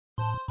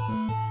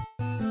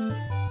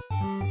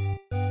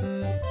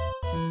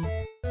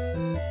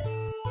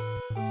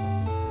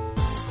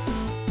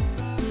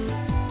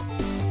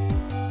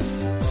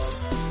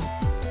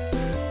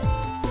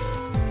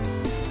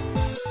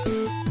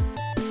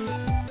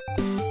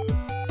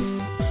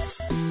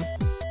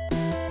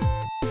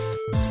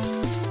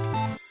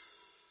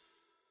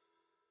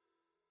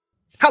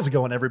How's it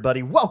going,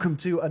 everybody? Welcome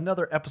to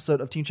another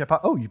episode of Team Chat.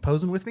 Oh, you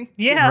posing with me?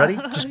 Yeah. Getting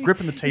ready? Just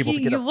gripping the table to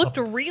get You up. looked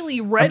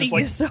really ready,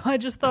 like, so I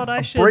just thought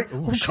I should.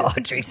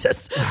 God,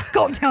 Jesus.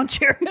 Calm down,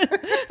 Jared.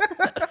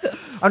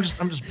 I'm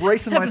just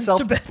bracing Heavens myself,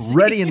 to Betsy.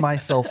 readying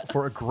myself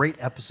for a great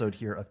episode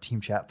here of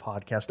Team Chat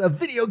Podcast, a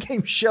video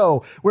game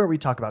show where we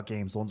talk about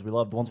games, the ones we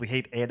love, the ones we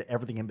hate, and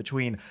everything in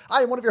between.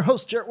 I am one of your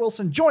hosts, Jarrett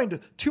Wilson, joined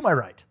to my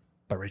right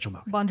by Rachel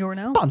Mogan.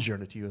 Buongiorno.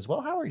 Buongiorno to you as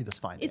well. How are you this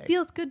fine day? It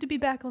feels good to be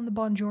be on the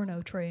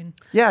Buongiorno train.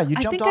 Yeah, you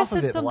I jumped think I off said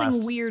of it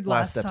something weird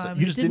last episode. time.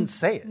 You It just didn't didn't-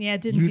 say it. yeah,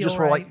 it didn't You feel just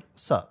were right. like,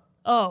 sup.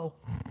 Oh,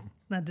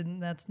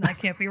 that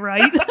can't be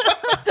right.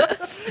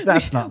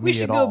 That's not me We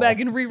should at go all. back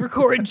and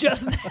re-record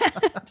just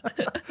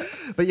that.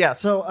 But yeah,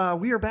 so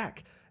we are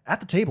back at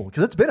the table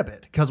because it's been a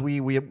bit because we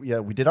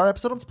did our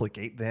episode on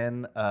Splitgate.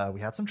 Then we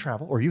had some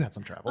travel, or you had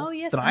some travel. Oh,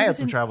 yes, Then I I had was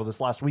some travel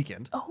this last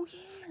weekend, Oh, yeah.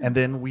 and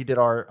then we did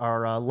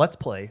our Let's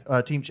Play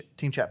Team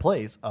Chat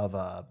plays of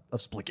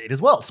Splitgate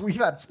as well. So we've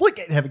had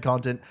Splitgate heavy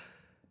content,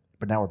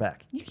 but now we're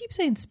back. You keep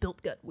saying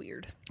spilt gut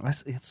weird.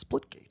 It's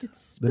Splitgate.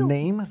 It's the spilt.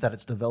 name that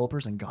its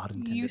developers and God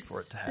intended You for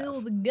it to spill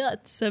have. the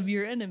guts of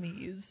your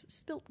enemies.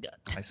 Spilt gut.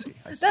 I see.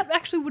 That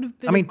actually would have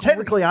been. I mean, a great-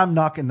 technically, I'm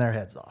knocking their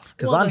heads off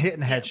because Well, I'm no,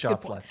 hitting yeah, good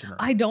headshots point. left and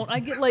right. I don't. I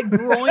get like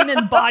groin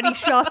and body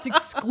shots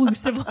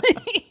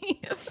exclusively.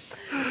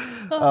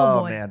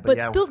 Oh, boy. man, but But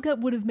yeah. Spilt Gut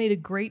would have made a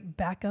great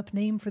backup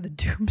name for the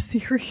Doom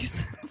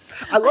series.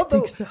 I love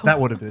think those. so. That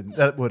would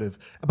have.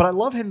 But I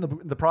love in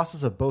the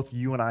process of both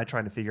you and I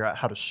trying to figure out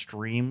how to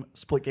stream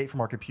Splitgate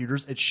from our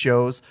computers. It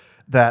shows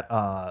that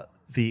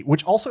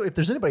which also, if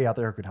there's anybody out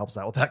there who could help us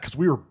out with that, because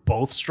we were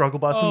both struggle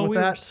busing Oh, with we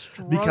were that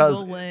because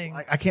struggling.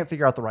 I can't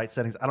figure out the right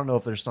settings. I don't know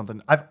if there's something.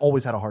 I've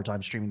always had a hard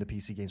time streaming the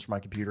PC games from my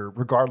computer,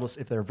 regardless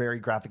if they're very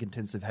graphic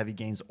intensive, heavy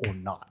games or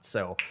not.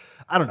 So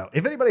I don't know.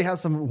 If anybody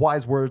has some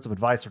wise words of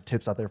advice or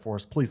tips out there for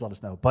us, please let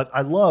us know. But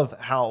I love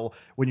how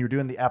when you're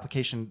doing the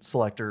application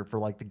selector for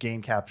like the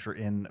game capture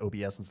in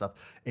OBS and stuff,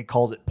 it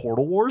calls it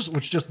Portal Wars,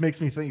 which just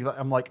makes me think.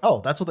 I'm like,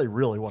 oh, that's what they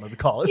really wanted to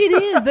call it. It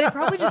is. They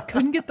probably just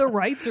couldn't get the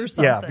rights or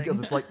something. Yeah, because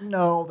it's like,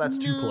 no, that's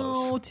too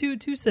close. No,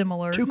 too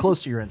similar. Too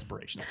close to your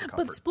inspirations for But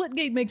comfort.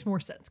 Splitgate makes more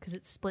sense because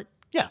it's split.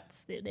 Yeah.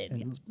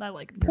 I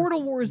like it.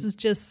 Portal Wars is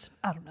just.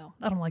 I don't know.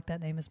 I don't like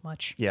that name as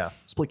much. Yeah,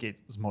 Splitgate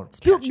is more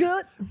Spilt catchy.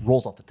 Gut.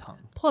 Rolls off the tongue.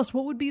 Plus,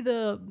 what would be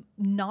the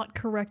not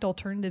correct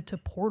alternative to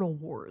Portal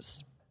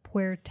Wars?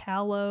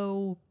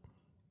 Puertalo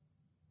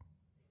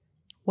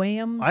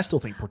Whams? I still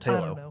think I don't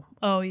Portalo. know.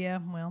 Oh, yeah.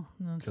 Well,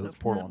 that's 'Cause it's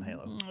Portal and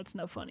Halo. That's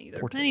no fun either.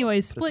 Portalo.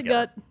 Anyway, Put it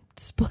together.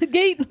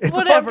 Splitgate, It's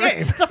whatever. a fun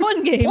game. It's a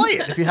fun game. Play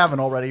it if you haven't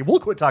already. We'll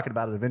quit talking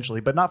about it eventually,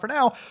 but not for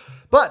now.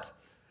 But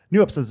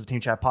new episodes of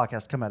Team Chat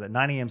Podcast come out at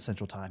 9 a.m.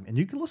 Central Time, and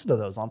you can listen to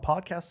those on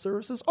podcast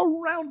services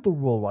around the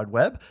World Wide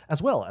Web,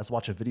 as well as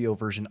watch a video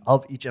version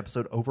of each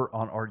episode over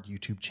on our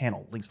YouTube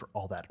channel. Links for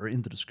all that are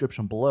in the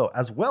description below,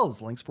 as well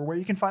as links for where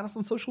you can find us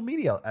on social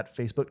media at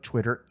Facebook,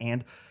 Twitter,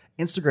 and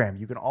Instagram.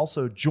 You can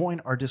also join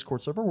our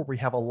Discord server where we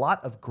have a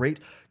lot of great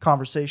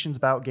conversations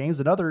about games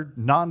and other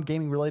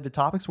non-gaming related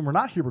topics when we're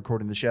not here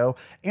recording the show.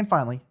 And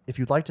finally, if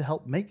you'd like to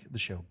help make the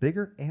show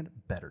bigger and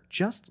better,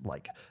 just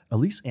like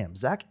Elise M,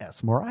 Zach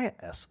S, Mariah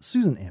S,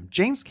 Susan M,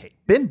 James K,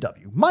 Ben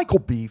W, Michael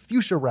B,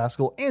 Fuchsia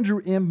Rascal,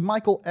 Andrew M,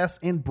 Michael S,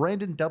 and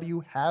Brandon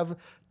W have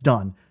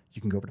done, you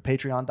can go over to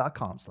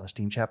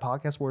patreon.com/Team Chat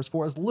Podcast, where it's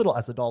for as little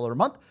as $1 a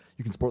month.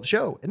 You can support the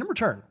show, and in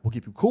return, we'll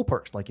give you cool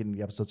perks like getting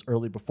the episodes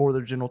early before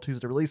their general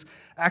Tuesday release,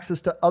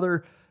 access to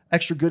other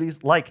extra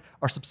goodies like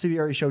our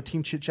subsidiary show,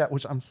 Team Chit Chat,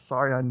 which I'm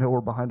sorry, I know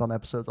we're behind on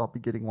episodes. I'll be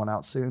getting one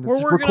out soon.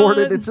 It's working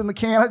recorded, on it. it's in the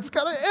can. I just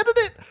got to edit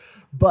it.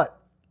 But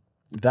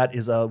that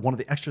is one of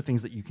the extra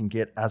things that you can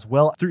get as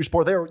well. Through your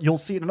support there, you'll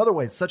see it in other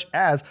ways, such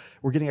as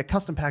we're getting a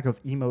custom pack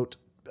of emotes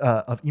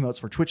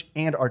for Twitch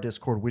and our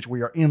Discord, which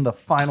we are in the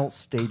final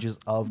stages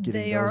of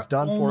getting They those are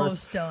done for us.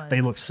 almost done. They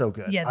look so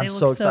good. Yeah, they I'm look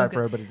so excited good. for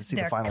everybody to see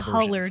They're the final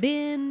colored versions.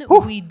 in. Whew,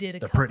 We did a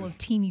they're couple pretty. of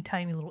teeny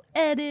tiny little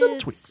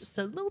edits. tweaks.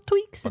 So little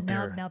tweaks, and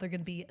they're- now they're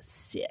going to be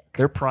sick.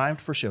 They're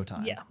primed for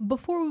showtime. Yeah.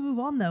 Before we move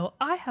on, though,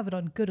 I have it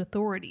on good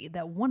authority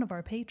that one of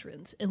our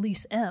patrons,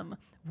 Elise M,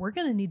 we're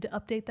going to need to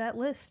update that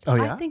list. Oh,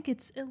 yeah? I think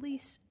it's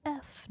Elise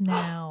F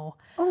now.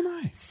 Oh,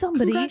 nice.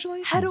 Somebody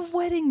Congratulations. had a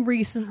wedding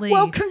recently.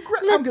 Well, I'm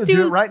Let's gonna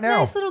do it right now.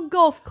 Nice little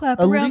golf clap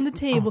around the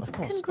table. Of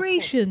course.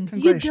 Congratulations.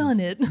 You done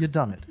it. You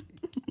done it.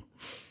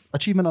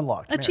 Achievement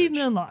unlocked. Achievement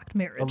Marriage. unlocked.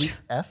 Marriage.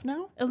 Elise F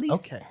now? Elise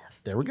okay.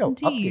 F, There we go.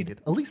 indeed. Updated.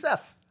 Elise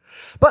F.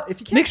 But if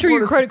you can't Make sure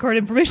your support credit card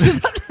information is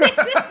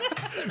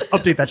updated.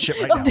 update that shit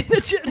right now. Update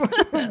that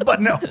shit.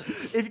 But no,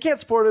 if you can't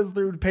support us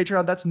through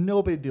Patreon, that's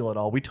no big deal at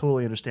all. We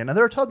totally understand. And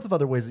there are tons of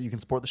other ways that you can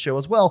support the show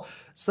as well,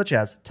 such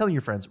as telling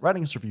your friends,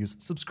 writing us reviews,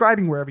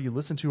 subscribing wherever you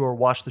listen to or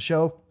watch the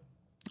show.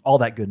 All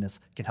that goodness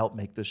can help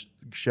make this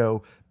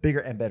show bigger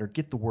and better.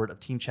 Get the word of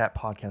Team Chat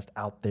Podcast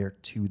out there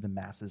to the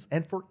masses.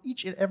 And for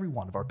each and every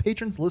one of our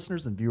patrons,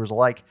 listeners, and viewers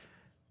alike,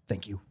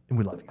 thank you, and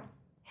we love you.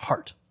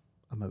 Heart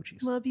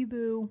emojis. Love you,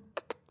 boo.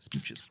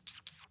 Smooches.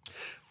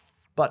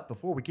 But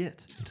before we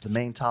get into the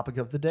main topic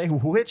of the day,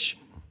 which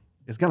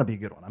is going to be a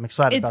good one. I'm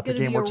excited It's about the gonna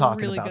game be we're a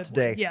talking really about good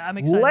today. one. Yeah, I'm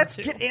excited Let's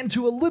too. get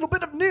into a little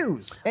bit of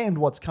news and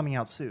what's coming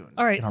out soon.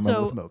 All right, in our Moment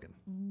so with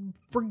Mogan.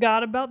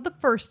 forgot about the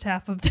first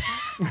half of that.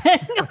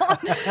 Hang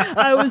on.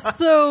 I was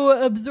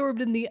so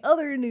absorbed in the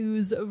other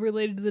news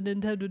related to the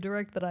Nintendo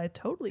Direct that I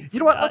totally forgot. You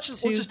know what? Let's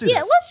just do this. Yeah,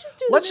 let's just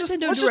do the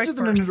Nintendo let's Direct just do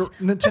the first.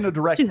 Nintendo Let's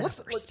Direct. do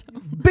that first.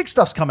 Big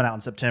stuff's coming out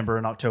in September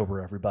and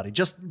October, everybody.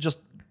 Just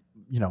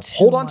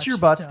hold on to your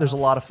much butts. stuff. There's a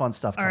lot of fun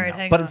stuff All coming right, out.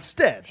 hang But on.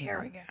 instead, Here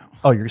we go.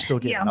 oh, you're still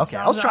getting Yeah, it. Okay,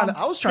 I was trying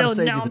to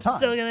save you the time. I'm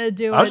still gonna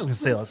do it. I was just going to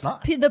say let's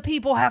not. The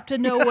people have to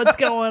know what's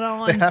going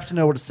on. They have to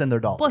know where to send their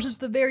dollars. Plus, it's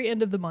the very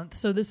end of the month,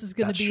 so this is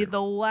going That's to be true.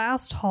 the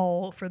last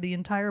haul for the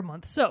entire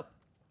month. So,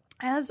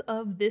 as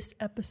of this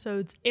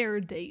episode's air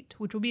date,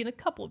 which will be in a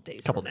couple of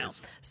days from now.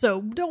 So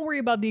don't worry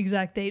about the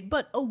exact date,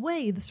 but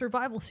Away, the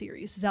survival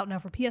series, is out now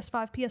for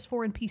PS5,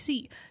 PS4, and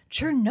PC.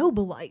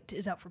 Chernobylite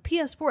is out for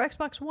PS4,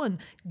 Xbox One.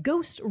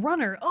 Ghost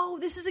Runner, oh,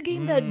 this is a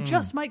game that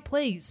Just Mike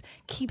plays,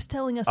 keeps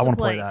telling us to wanna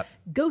play. play that.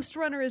 Ghost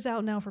Runner is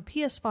out now for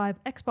PS5,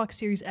 Xbox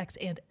Series X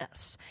and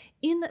S.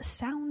 In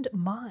Sound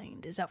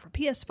Mind is out for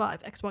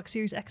PS5, Xbox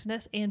Series X and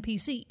S, and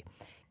PC.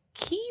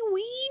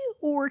 Kiwi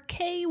or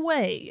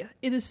K-Way?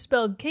 It is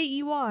spelled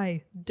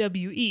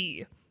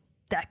Keywe.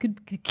 That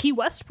could Key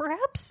West,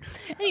 perhaps?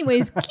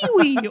 Anyways,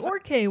 Kiwi or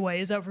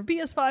K-Way is out for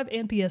PS5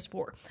 and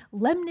PS4.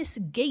 Lemnis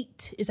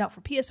Gate is out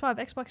for PS5,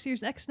 Xbox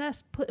Series X and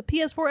S,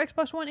 PS4,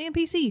 Xbox One, and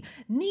PC.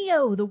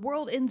 Neo, The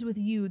World Ends With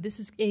You. This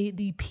is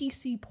the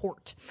PC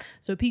port.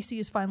 So PC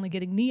is finally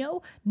getting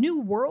Neo. New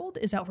World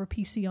is out for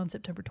PC on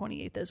September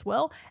 28th as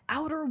well.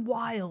 Outer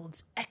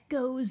Wilds,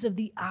 Echoes of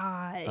the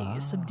Eye.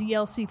 Some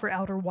DLC for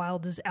Outer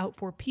Wilds is out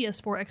for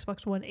PS4,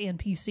 Xbox One, and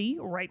PC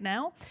right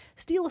now.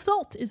 Steel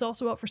Assault is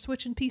also out for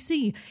Switch and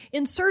PC.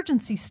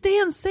 Insurgency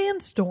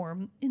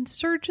Sandstorm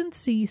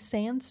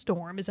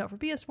is out for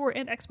PS4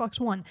 and Xbox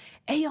One.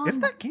 Aeon.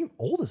 Isn't that game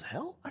old as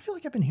hell? I feel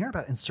like I've been hearing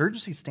about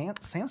Insurgency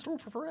Sandstorm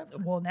for forever.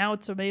 Well, now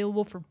it's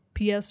available for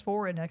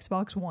PS4 and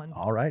Xbox One.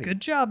 All right. Good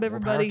job,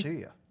 everybody. More power to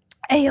you.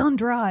 Aeon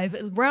Drive,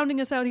 rounding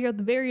us out here at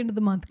the very end of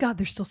the month. God,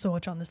 there's still so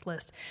much on this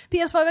list.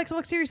 PS5,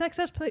 Xbox Series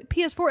XS,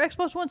 PS4,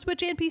 Xbox One,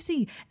 Switch, and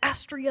PC.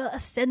 Astria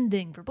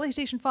Ascending for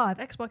PlayStation 5,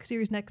 Xbox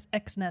Series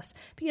X and S,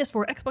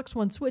 PS4, Xbox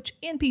One, Switch,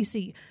 and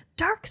PC.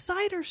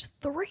 Darksiders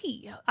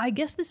 3. I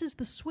guess this is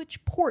the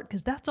Switch port,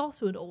 because that's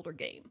also an older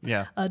game.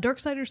 Yeah.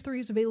 Darksiders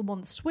 3 is available on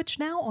the Switch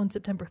now on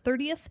September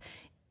 30th.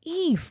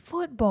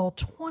 eFootball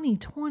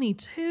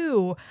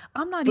 2022.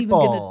 I'm not even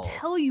going to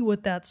tell you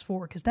what that's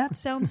for because that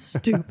sounds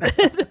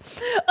stupid.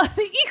 An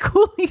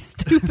equally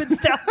stupid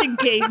sounding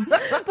game,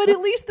 but at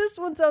least this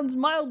one sounds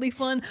mildly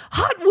fun.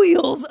 Hot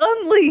Wheels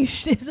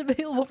Unleashed is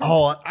available for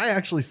Oh, I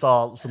actually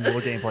saw some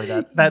little gameplay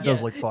that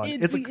does look fun.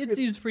 it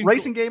seems pretty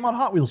racing game on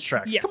Hot Wheels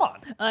tracks. Yeah. Come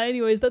on.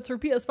 Anyways, that's for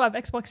PS5,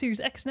 Xbox Series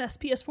X and S,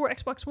 PS4,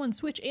 Xbox One,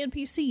 Switch, and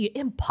PC.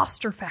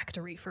 Imposter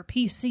Factory for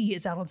PC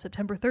is out on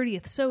September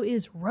 30th. So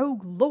is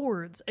Rogue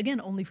Lords,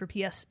 again only for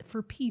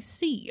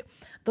PC.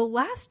 The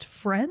Last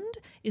Friend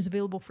is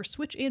available for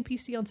Switch and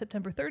PC on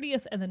September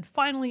 30th. And then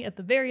finally, at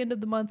the very end of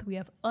the month, we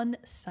have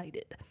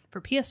Unsighted for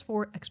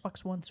PS4,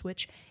 Xbox One,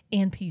 Switch,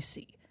 and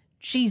PC.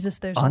 Jesus,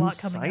 there's a lot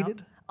coming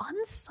out.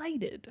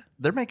 Unsighted?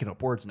 They're making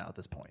up words now at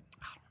this point.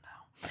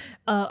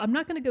 I'm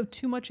not going to go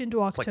too much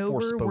into October.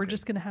 Like We're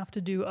just going to have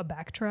to do a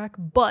backtrack.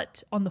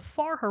 But on the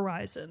far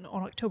horizon,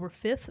 on October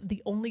 5th,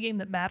 the only game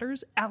that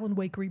matters, Alan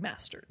Wake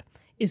Remastered,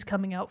 is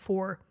coming out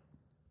for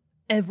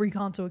every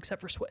console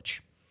except for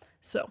Switch.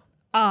 So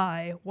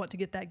I want to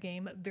get that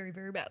game very,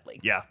 very badly.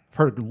 Yeah,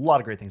 heard a lot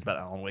of great things about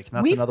Alan Wake, and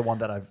that's another one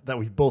that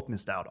we've both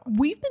missed out on.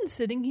 We've been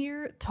sitting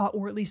here,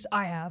 or at least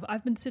I have.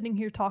 I've been sitting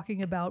here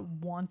talking about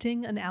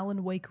wanting an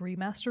Alan Wake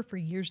remaster for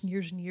years and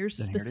years and years,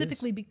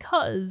 specifically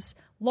because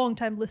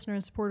longtime listener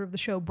and supporter of the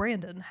show,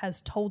 Brandon,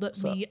 has told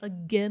me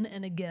again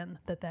and again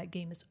that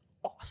game is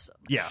awesome.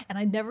 Yeah. And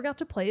I never got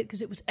to play it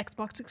because it was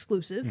Xbox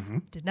exclusive.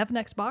 Didn't have an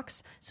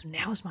Xbox. So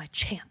now's my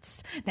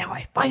chance. Now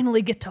I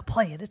finally get to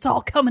play it. It's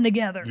all coming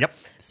together. Yep.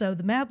 So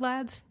the Mad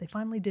Lads, they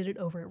finally did it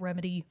over at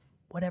Remedy,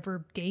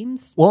 whatever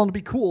games. Well, it'd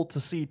be cool to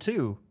see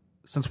too,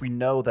 since we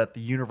know that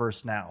the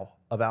universe now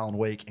of Alan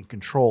Wake and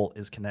Control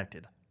is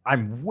connected.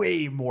 I'm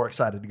way more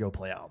excited to go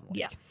play Alan Wake.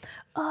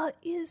 Yeah.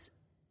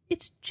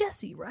 It's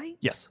Jesse, right?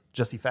 Yes.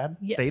 Jesse Faden?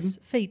 Yes.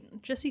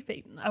 Faden. Jesse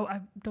Faden. I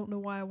don't know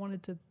why I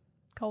wanted to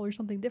call her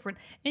something different.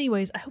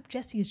 Anyways, I hope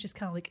Jessie is just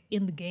kind of like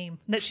in the game.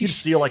 That You just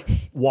see her like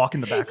walk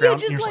in the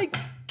background. Yeah, just like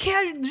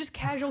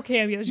casual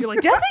cameos. You're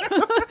like, Jessie?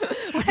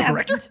 What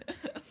happened?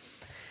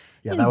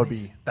 Yeah,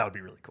 Anyways. that would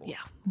be really cool. Yeah,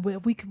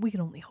 we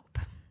can only hope.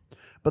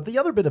 But the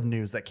other bit of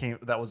news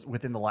that was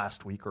within the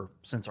last week or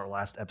since our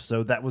last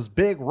episode that was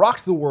big,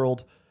 rocked the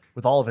world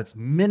with all of its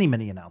many,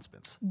 many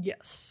announcements,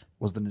 Yes.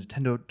 was the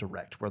Nintendo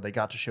Direct, where they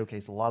got to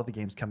showcase a lot of the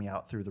games coming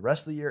out through the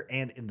rest of the year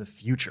and in the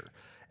future.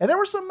 And there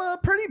were some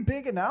pretty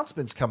big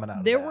announcements coming out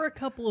of There that. were a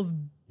couple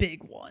of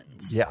big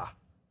ones. Yeah.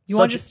 You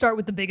want to just start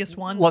with the biggest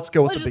one? Let's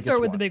go with the Let's just biggest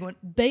start with one. the big one.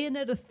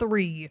 Bayonetta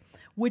 3,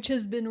 which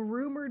has been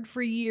rumored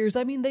for years.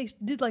 I mean, they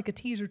did like a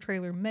teaser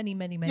trailer many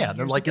years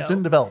they're like, ago. it's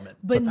in development.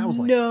 But that was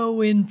like,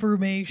 no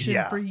information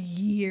Yeah. for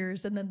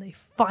years. And then they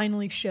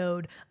finally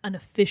showed an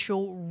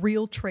official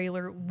real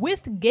trailer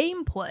with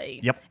gameplay.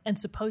 Yep. And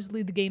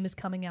supposedly the game is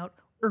coming out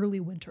early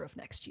winter of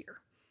next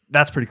year.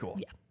 that's pretty cool.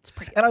 Yeah, it's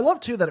pretty And I awesome. love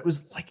too that it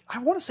was like, I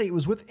want to say it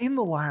was within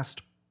the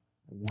last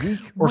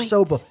week or so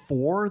Right.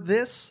 before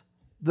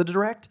the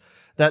Direct,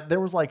 that there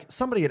was like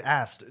somebody had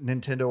asked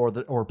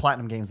Nintendo or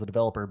Platinum Games, the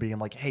developer, being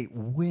like, hey,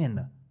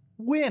 when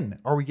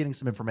are we getting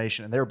some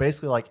information? And they were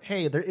basically like,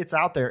 hey, it's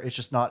out there. It's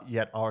just not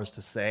yet ours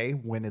to say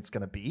when it's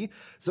going to be.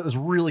 So it was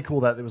really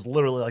cool that it was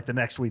literally like the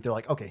next week. They're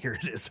like, okay, here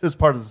it is as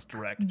part of this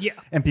Direct. Yeah.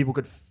 And people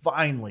could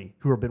finally,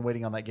 who have been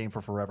waiting on that game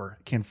for forever,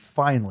 can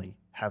finally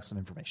have some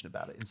information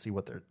about it and see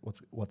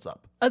what's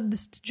up.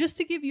 Just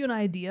to give you an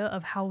idea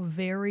of how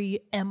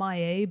very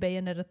MIA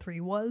Bayonetta 3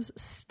 was,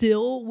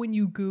 still when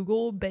you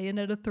Google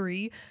Bayonetta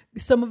 3,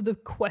 some of the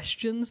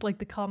questions, like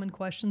the common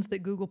questions that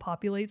Google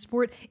populates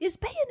for it, is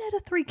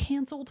Bayonetta 3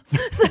 canceled?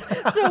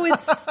 so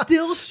it's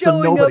still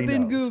showing up nobody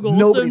in knows. Google,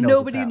 Nobody so knows what's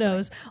nobody happening.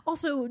 knows.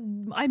 Also,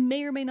 I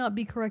may or may not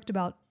be correct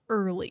about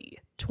early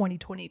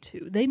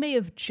 2022. They may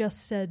have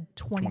just said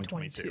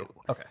 2022.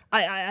 Okay.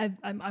 I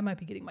might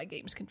be getting my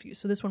games confused.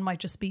 So this one might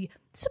just be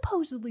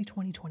supposedly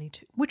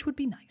 2022, which would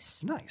be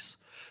nice. Nice.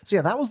 So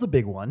yeah, that was the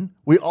big one.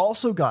 We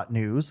also got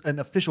news, an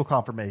official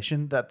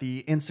confirmation that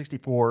the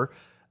N64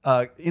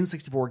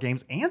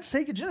 games and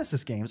Sega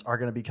Genesis games are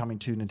going to be coming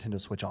to Nintendo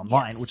Switch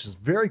Online, Yes. which is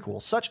very cool.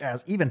 Such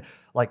as even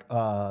like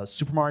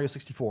Super Mario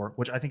 64,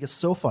 which I think is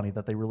so funny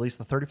that they released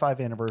the 35th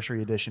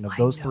anniversary edition of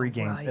those know, three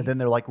games, right? and then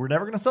they're like, we're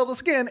never going to sell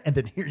this again. And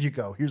then here you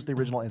go. Here's the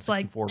original N64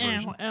 Like,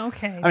 version.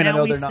 okay. I mean, now I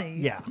know we they're not. see.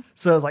 Yeah.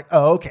 So I was like,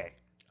 oh, okay.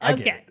 I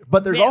get Okay. it.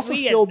 But there's Yeah, also we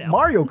get still it now.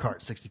 Mario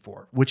Kart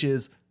 64, which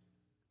is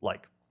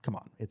like, come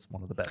on, it's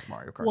one of the best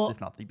Mario Karts, Well, if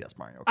not the best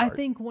Mario Kart. I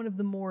think one of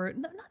the more,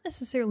 not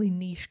necessarily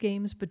niche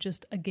games, but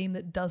just a game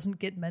that doesn't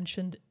get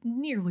mentioned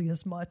nearly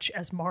as much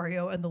as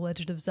Mario and The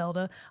Legend of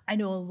Zelda. I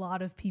know a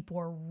lot of people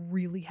are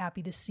really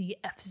happy to see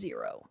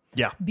F-Zero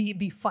Yeah.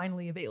 be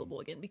finally available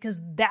again, because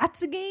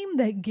that's a game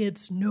that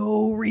gets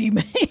no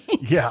remakes.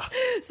 Yeah.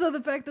 So the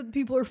fact that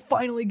people are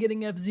finally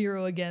getting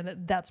F-Zero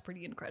again, that's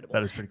pretty incredible.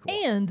 That is pretty cool.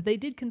 And they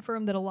did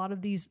confirm that a lot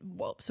of these,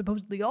 well,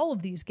 supposedly all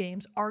of these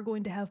games are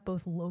going to have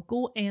both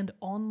local and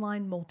online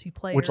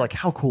multiplayer. Which, like,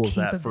 how cool is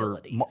that for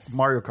capabilities.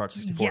 Mario Kart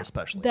 64 Yeah,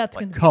 especially? that's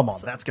like, gonna be come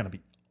awesome. on, that's going to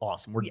be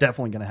awesome. We're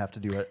definitely going to have to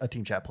do a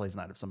Team Chat Plays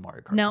night of some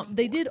Mario Kart Now, 64.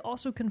 they did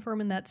also confirm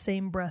in that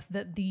same breath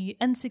that the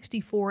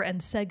N64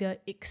 and Sega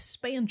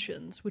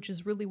expansions, which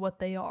is really what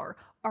they are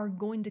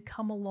going to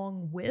come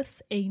along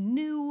with a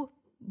new,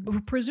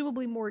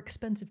 presumably more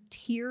expensive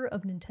tier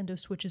of Nintendo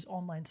Switch's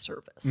online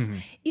service. Mm-hmm.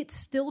 It's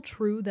still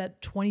true that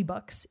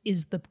 $20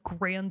 is the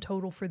grand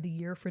total for the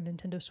year for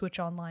Nintendo Switch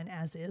Online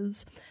as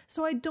is.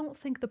 So I don't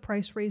think the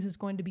price raise is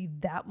going to be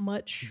that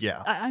much.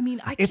 Yeah. I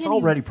mean, I It's can't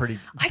already even, pretty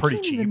I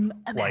can't cheap. even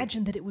Like,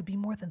 imagine that it would be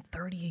more than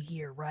 $30 a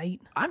year,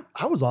 right?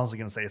 I was honestly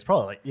going to say it's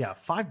probably like, yeah,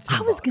 $5 to $10.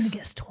 I was going to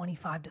guess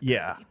 25 to 30.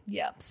 Yeah.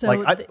 Yeah. So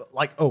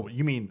Oh,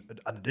 you mean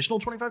an additional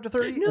 25 to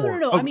 30?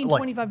 No. I mean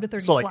 25 to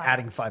 30 So like flat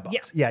adding out. $5. Yeah,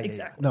 Yeah,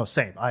 exactly. No,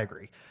 same. I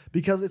agree.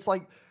 Because it's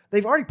like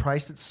they've already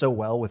priced it so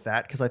well with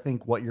that, because I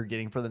think what you're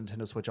getting for the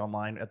Nintendo Switch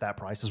Online at that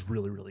price is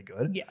really, really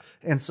good. Yeah.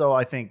 And so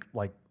I think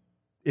like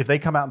if they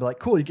come out and be like,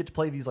 cool, you get to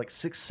play these like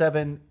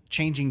 6-7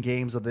 changing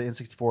games of the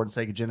N64 and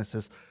Sega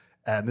Genesis,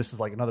 and this is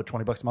like another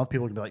 $20 a month,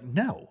 people are gonna be like,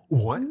 no,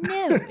 what?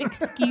 No,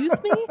 excuse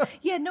me?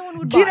 Yeah, no one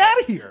would Get buy out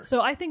it. of here.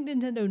 So I think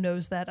Nintendo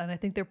knows that, and I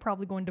think they're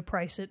probably going to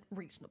price it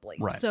reasonably.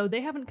 Right. So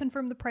they haven't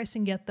confirmed the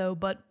pricing yet, though,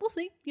 but we'll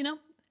see. You know,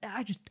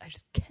 I just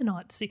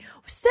cannot see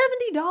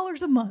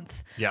 $70 a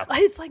month. Yeah.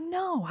 It's like,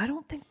 no, I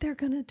don't think they're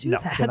gonna do No,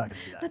 that. they're not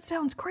gonna do that. That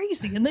sounds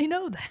crazy, and they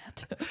know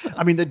that.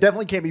 I mean, there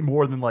definitely can't be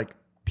more than like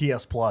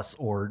PS Plus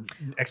or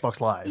Xbox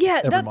Live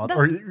Yeah, every month,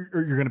 or that's-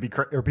 you're gonna be,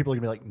 or people are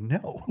gonna be like,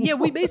 no. Yeah,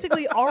 we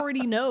basically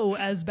already know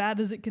as bad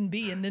as it can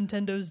be, and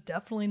Nintendo's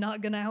definitely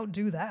not going to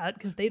outdo that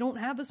because they don't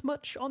have as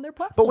much on their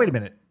platform. But wait a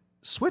minute,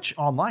 Switch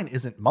Online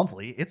isn't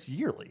monthly; it's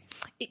yearly.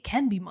 It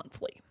can be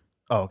monthly.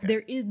 Oh,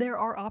 okay. There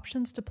are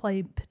options to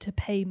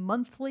pay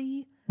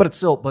monthly. But it's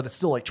still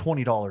like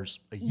 $20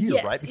 a year,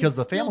 Yes, right? Because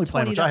it's the family still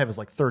plan, which I $20. have, is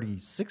like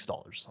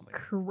 $36 something,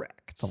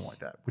 Correct. something like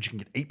that, which you can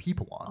get 8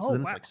 people on. So Oh,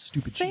 then wow. it's like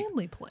stupid cheap.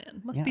 Family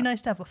plan. Must Yeah. be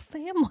nice to have a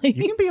family.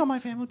 You can be on my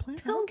family plan.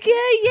 Okay,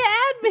 you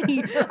add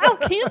me. I'll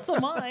cancel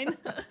mine.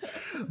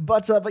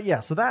 But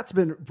yeah, so that's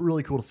been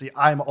really cool to see.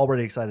 I'm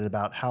already excited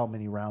about how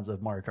many rounds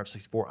of Mario Kart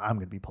 64 I'm going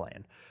to be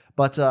playing.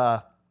 But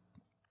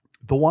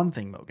the one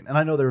thing, Mogan, and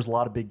I know there's a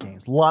lot of big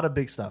games, a lot of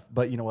big stuff,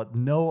 but you know what?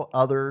 No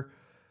other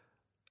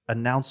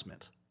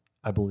announcement,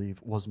 I believe,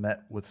 was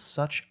met with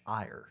such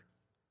ire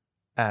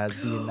as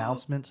the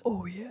announcement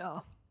Oh yeah.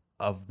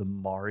 of the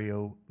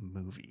Mario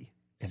movie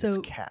and So- its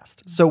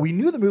cast. So we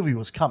knew the movie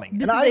was coming,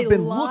 This and is I've a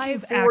been looking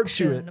live forward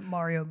to it. action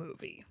Mario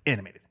movie.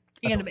 Animated.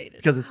 I believe, Animated.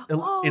 because it's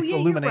Oh, it's yeah,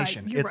 you're right.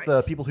 Illumination. You're It's right.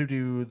 the people who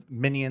do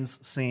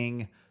Minions,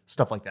 Sing,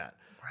 stuff like that.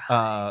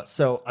 Right.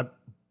 So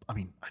I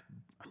mean,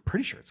 I'm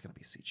pretty sure it's going to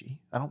be CG.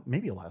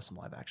 Maybe it'll have some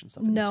live action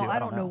stuff in it No, too. I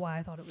don't know why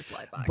I thought it was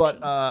live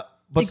action.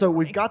 But so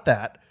we've got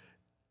that,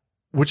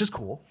 which is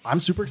cool. I'm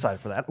super excited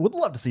for that. Would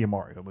love to see a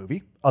Mario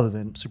movie other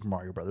than Super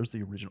Mario Brothers, the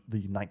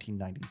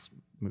 1990s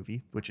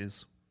movie, which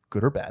is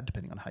good or bad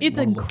depending on how it's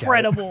you want to look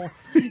incredible. at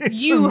it.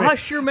 You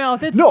hush your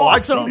mouth. It's no,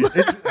 awesome. I've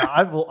seen it.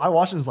 I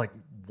watched it and was like,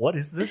 what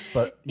is this?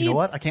 But you know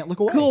what? I can't look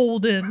away.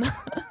 Golden.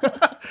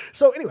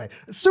 So anyway,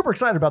 super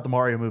excited about the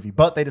Mario movie,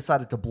 but they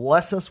decided to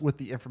bless us with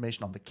the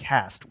information on the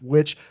cast,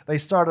 which they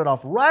started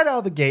off right out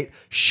of the gate,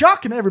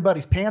 shocking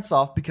everybody's pants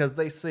off because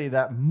they say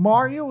that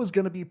Mario is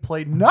going to be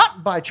played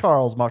not by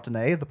Charles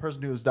Martinet, the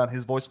person who has done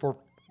his voice for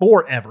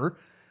forever.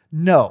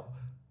 No.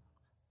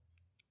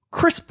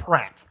 Chris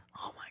Pratt.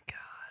 Oh my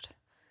God.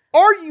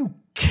 Are you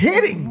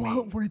kidding me?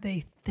 What were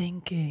they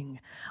thinking?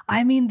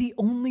 I mean, the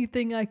only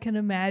thing I can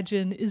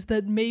imagine is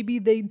that maybe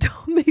they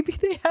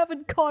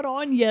haven't caught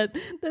on yet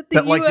that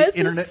the US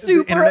is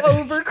super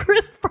over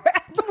Chris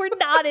Pratt. We're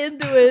not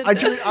into it.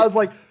 I was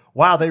like,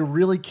 wow, they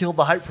really killed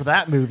the hype for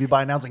that movie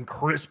by announcing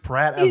Chris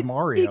Pratt as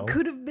Mario. It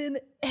could have been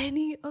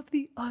any of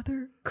the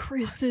other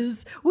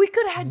Chris's. We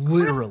could have had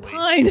Literally. Chris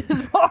Pine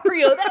as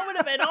Mario. That would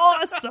have been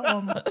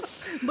awesome.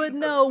 But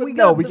no, we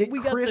got the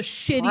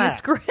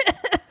shittiest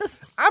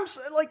Chris. I'm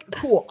like,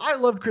 cool. I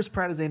loved Chris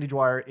Pratt as Andy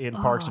Dwyer in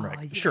Parks and Rec.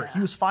 Yeah. Sure, he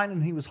was fine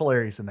and he was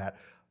hilarious in that.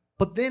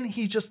 But then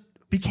he just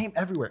became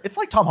everywhere. It's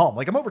like Tom Holland.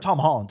 Like, I'm over Tom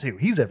Holland too.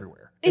 He's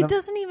everywhere. It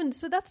doesn't even,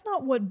 so that's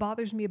not what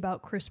bothers me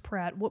about Chris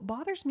Pratt. What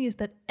bothers me is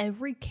that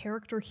every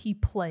character he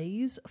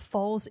plays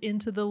falls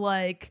into the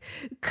like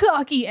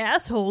cocky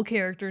asshole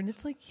character. And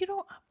it's like, you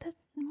don't, that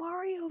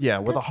Mario. Yeah,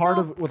 with a heart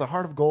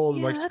of gold,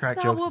 Yeah, likes to that's crack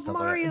not jokes what and stuff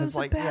Mario's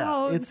like that.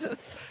 And it's like,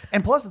 about. yeah,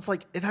 and plus it's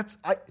like,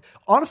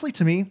 honestly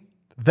to me,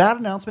 that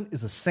announcement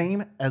is the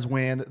same as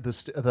when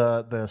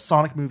the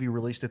Sonic movie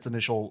released its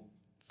initial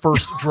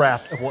first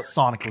draft of what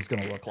Sonic was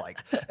going to look like.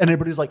 And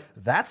everybody's like,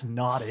 that's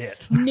not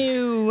it.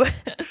 No.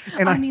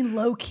 And I mean,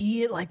 low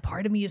key, like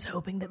part of me is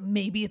hoping that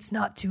maybe it's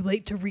not too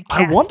late to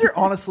recast. I wonder,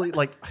 honestly,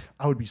 like,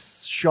 I would be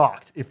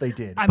shocked if they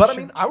did. I'm but sure. I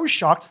mean, I was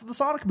shocked that the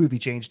Sonic movie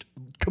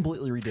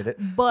completely redid it.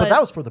 But But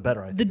that was for the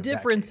better, I think. The in that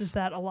difference case. is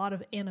that a lot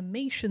of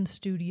animation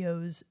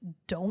studios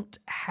don't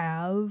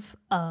have,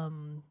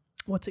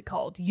 what's it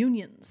called?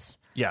 Unions.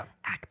 Yeah.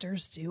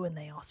 Actors do, and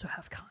they also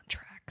have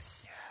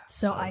contracts.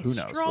 So I who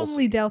knows? We'll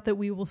strongly doubt that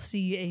we will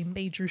see a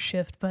major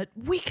shift, but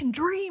we can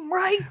dream,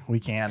 right? We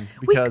can,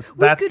 We because c-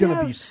 we that's could going to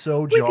have- be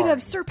so We jarring. could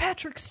have Sir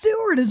Patrick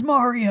Stewart as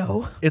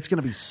Mario. It's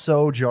going to be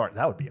so jarring.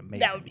 That would be amazing.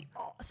 That would be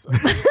awesome.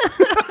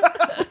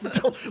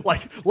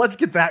 Like, let's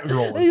get that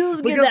rolling.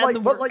 Let's get that in the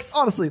but like, works.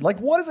 honestly, like,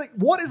 what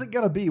is it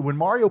going to be when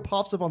Mario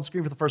pops up on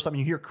screen for the first time and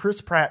you hear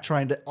Chris Pratt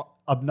trying to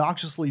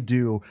obnoxiously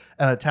do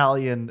an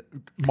Italian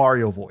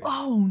Mario voice?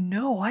 Oh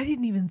no, I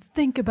didn't even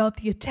think about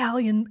the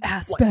Italian Like,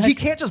 aspect. he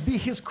can't just be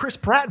his Chris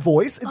Pratt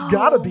voice. It's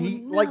got to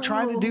be like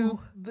trying to no. do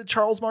the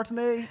Charles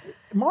Martinet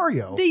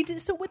Mario. They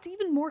did, so what's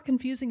even more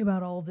confusing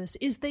about all of this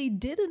is they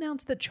did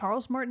announce that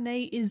Charles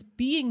Martinet is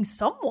being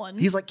someone.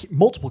 He's like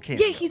multiple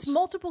cameos. Yeah, he's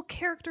multiple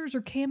characters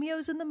or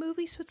cameos in the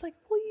movie. So it's like,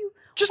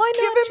 Just why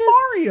give not him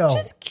Mario.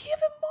 Just give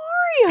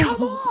him Mario.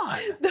 Come on.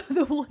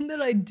 The one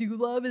that I do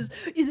love is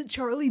it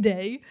Charlie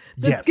Day?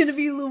 That's Yes. going to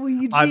be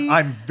Luigi.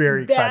 I'm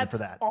very excited for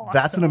That's that.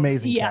 That's an awesome.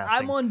 amazing Yeah,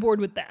 casting. I'm on board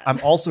with that. I'm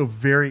also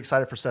very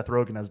excited for Seth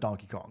Rogen as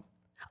Donkey Kong.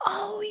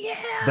 Oh yeah,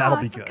 That'll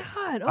I be good.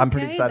 forgot. I'm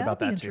pretty Okay, excited that'll about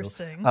be that too.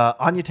 interesting.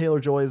 Anya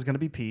Taylor-Joy is going to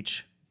be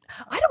Peach.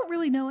 I don't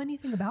really know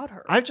anything about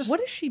her. I've just- what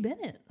has she been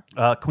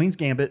in? Queen's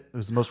Gambit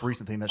was the most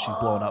recent thing that she's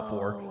blown up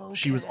for. Oh,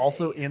 She was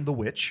also in The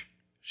Witch.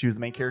 She was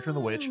the main character in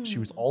The Witch. She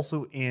was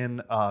also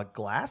in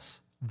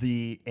Glass,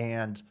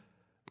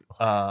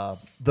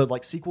 the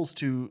like sequels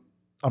to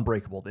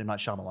Unbreakable, the M. Night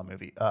Shyamalan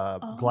movie.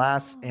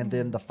 Glass, and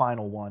then the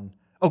final one.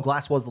 Oh,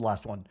 Glass was the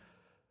last one.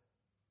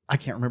 I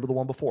can't remember the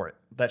one before it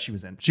that she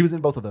was in. She was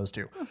in both of those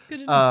too. Good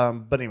to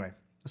know. But anyway,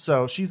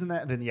 so she's in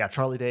that. And then yeah,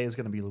 Charlie Day is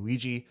going to be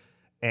Luigi,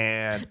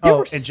 and There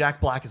were and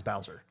Jack Black is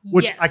Bowser,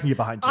 which Yes. I can get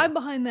behind too. I'm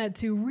behind that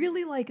too.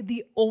 Really, like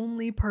the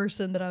only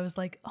person that I was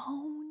like,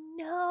 oh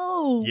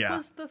no, Yeah.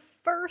 was the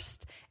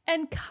first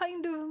and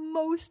kind of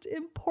most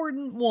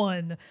important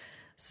one.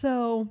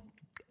 So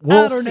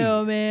We'll I don't see.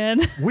 know, man.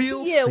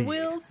 We'll yeah, see.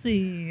 we'll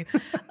see.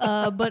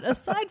 But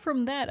aside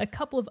from that, a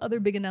couple of other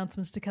big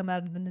announcements to come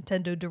out of the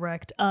Nintendo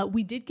Direct.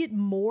 We did get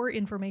more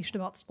information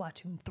about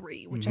Splatoon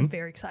 3, which Mm-hmm. I'm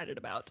very excited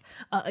about.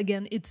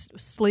 Again, it's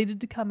slated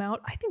to come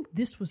out. I think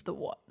this was the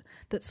one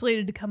that's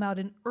slated to come out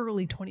in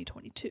early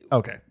 2022.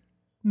 Okay.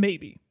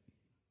 Maybe.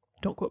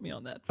 Don't quote me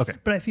on that. Okay.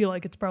 But I feel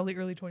like it's probably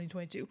early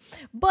 2022.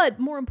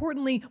 But more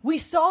importantly, we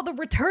saw the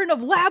return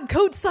of Lab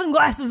Coat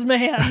Sunglasses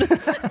Man. I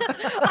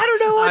don't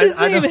know what his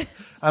name is.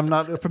 I'm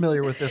not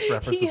familiar with this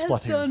reference He of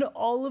has Splatoon. done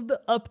all of the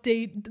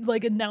update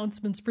like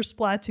announcements for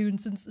Splatoon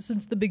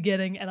since the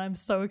beginning, and I'm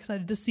so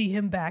excited to see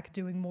him back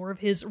doing more of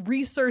his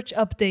research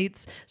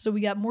updates. So we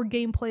got more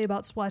gameplay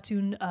about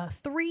Splatoon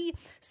 3,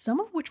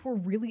 some of which were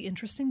really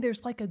interesting.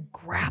 There's like a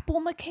grapple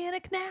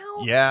mechanic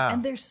now. Yeah.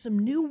 And there's some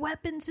new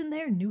weapons in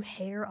there, new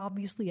hair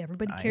obviously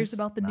everybody cares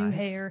about the new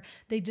hair.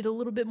 They did a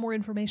little bit more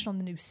information on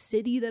the new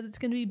city that it's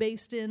going to be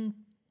based in.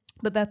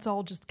 But that's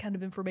all just kind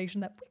of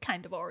information that we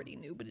kind of already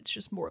knew, but it's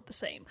just more of the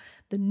same.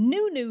 The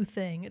new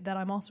thing that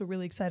I'm also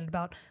really excited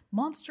about,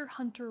 Monster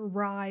Hunter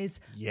Rise.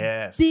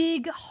 Yes.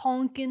 Big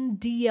honkin'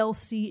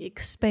 DLC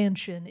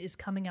expansion is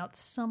coming out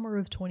summer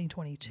of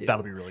 2022.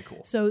 That'll be really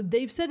cool. So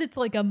they've said it's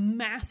like a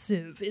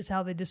massive, is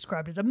how they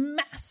described it, a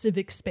massive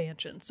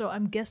expansion. So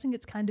I'm guessing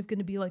it's kind of going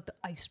to be like the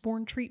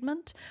Iceborne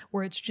treatment,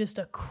 where it's just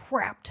a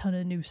crap ton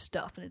of new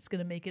stuff, and it's going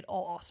to make it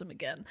all awesome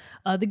again.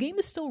 The game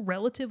is still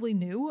relatively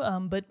new,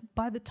 but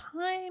by the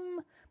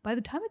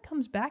time it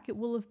comes back, it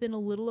will have been a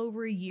little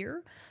over a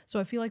year. So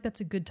I feel like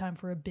that's a good time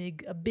for a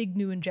big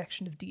new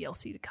injection of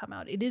DLC to come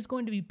out. It is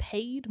going to be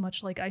paid,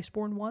 much like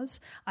Iceborne was.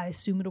 I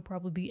assume it'll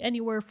probably be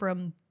anywhere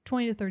from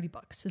 $20 to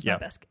 $30 is my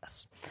best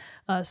guess.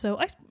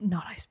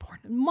 Not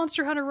Iceborne,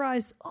 Monster Hunter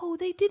Rise. Oh,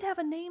 they did have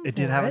a name. It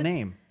did have a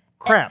name.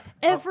 Crap.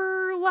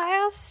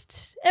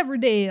 Everlast,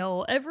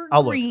 Everdale,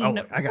 Evergreen,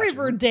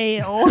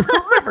 Riverdale,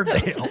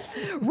 Riverdale,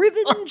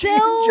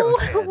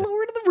 Rivendell,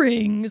 Lord of the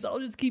Rings. I'll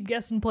just keep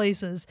guessing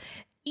places.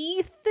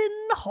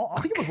 Ethan Hawke.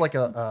 I think it was like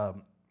a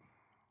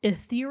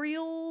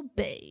Ethereal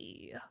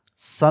Bay.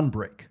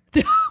 Sunbrick.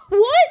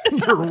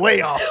 What? You're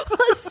way off.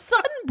 A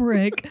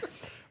Sunbrick.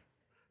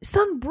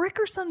 Sunbrick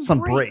or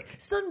Sunbreak?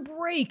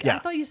 Sunbreak. Yeah. I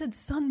thought you said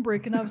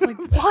Sunbrick, and I was like,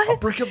 what? A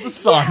brick of the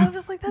sun. Yeah, I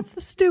was like, that's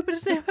the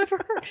stupidest name I've ever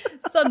heard.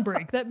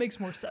 Sunbreak. That makes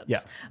more sense. Yeah.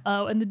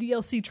 And the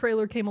DLC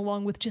trailer came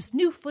along with just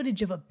new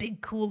footage of a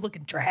big,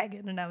 cool-looking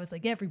dragon, and I was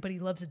like, everybody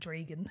loves a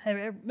dragon.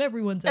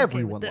 Everyone's okay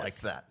Everyone with this.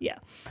 likes that. Yeah.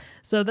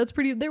 So that's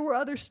pretty... There were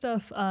other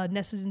stuff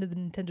nested into the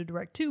Nintendo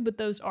Direct, too, but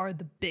those are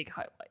the big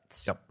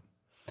highlights. Yep.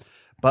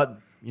 But,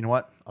 you know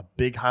what? A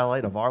big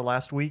highlight of our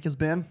last week has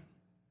been...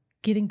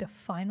 getting to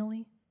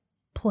finally...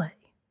 play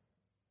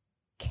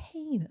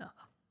Kena.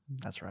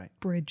 That's right.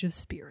 Bridge of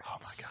Spirits. Oh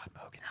my God,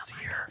 Mogan, it's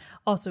here.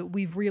 Also,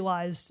 we've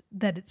realized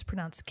that it's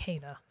pronounced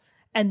Kena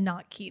and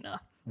not Kena.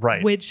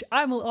 Right. Which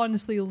I'm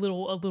honestly a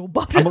little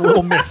bummed. I'm a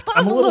little miffed.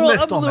 I'm a little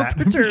miffed on that.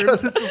 Perturbed.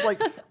 Because it's just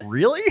like,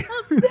 really?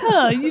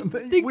 Yeah, you'd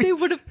think they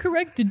would have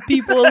corrected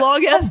people a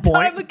long ass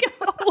time ago.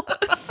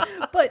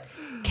 But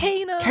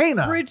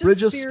Kena, Bridge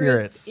of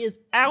Spirits is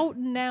out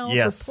now for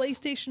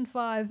PlayStation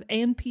 5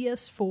 and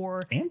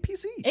PS4. And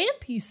PC. And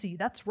PC,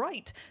 that's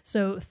right.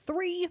 So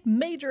 3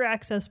 major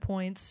access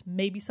points.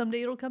 Maybe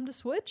someday it'll come to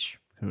Switch.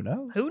 Who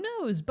knows? Who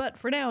knows? But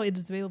for now, it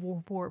is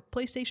available for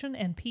PlayStation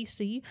and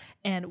PC,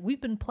 and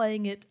we've been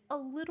playing it a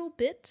little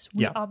bit.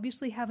 We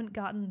obviously haven't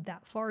gotten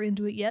that far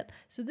into it yet,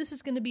 so this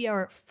is going to be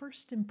our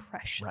first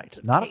impression. Right.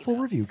 Not a full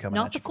review coming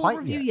Not at the you full quite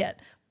review yet.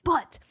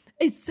 But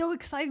it's so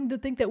exciting to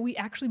think that we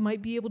actually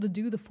might be able to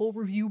do the full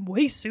review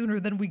way sooner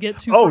than we get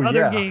to for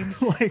other games.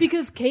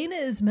 Because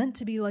Kena is meant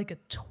to be like a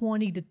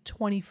 20 to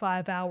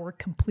 25 hour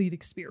complete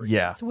experience.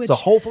 Yeah. Which, so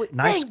hopefully,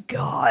 thank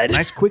God.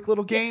 Nice quick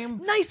little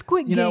game. Nice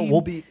quick game. You know, we'll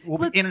be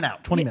in and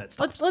out. 20 minutes.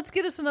 Let's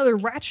get us another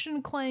Ratchet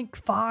and Clank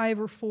 5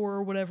 or 4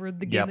 or whatever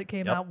the game that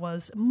came out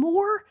was.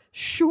 More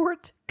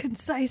short,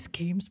 concise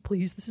games,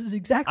 please. This is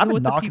exactly I've been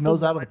what the knocking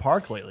those out of the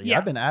park lately. Yeah.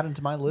 I've been adding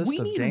to my list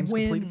of games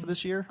completed for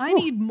this year. I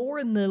need more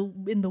in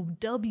the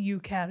W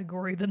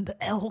category than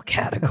the L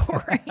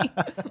category.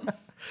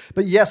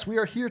 But yes, we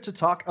are here to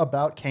talk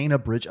about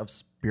Kena Bridge of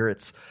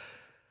Spirits.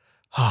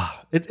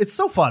 It's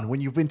so fun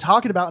when you've been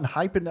talking about and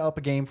hyping up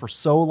a game for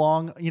so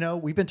long. You know,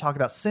 we've been talking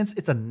about since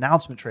its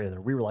announcement trailer.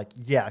 We were like,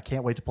 yeah, I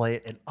can't wait to play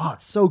it. And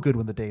it's so good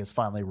when the day has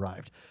finally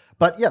arrived.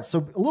 But yeah, so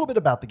a little bit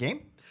about the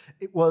game.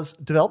 It was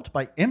developed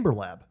by Ember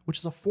Lab, which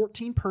is a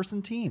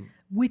 14-person team.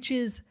 Which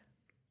is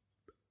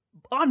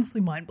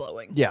honestly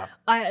mind-blowing. Yeah.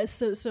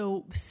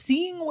 So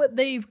seeing what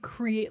they've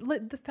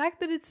created, the fact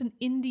that it's an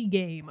indie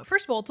game,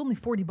 first of all, it's only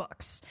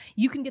 $40.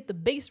 You can get the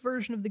base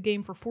version of the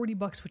game for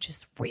 $40, which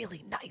is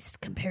really nice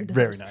compared to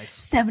those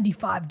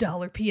 $75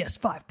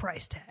 PS5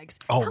 price tags.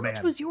 Oh, How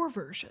much was your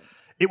version?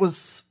 It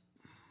was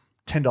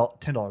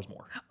 $10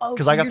 more. Oh,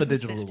 because I got the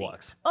digital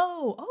deluxe.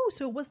 Oh,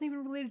 so it wasn't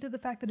even related to the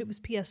fact that it was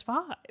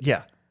PS5.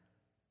 Yeah.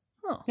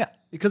 Oh. Yeah,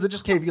 because it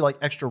just gave you like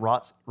extra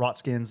rot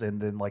skins and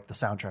then like the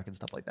soundtrack and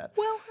stuff like that.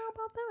 Well, how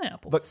about them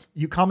apples? But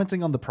you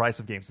commenting on the price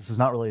of games, this is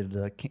not related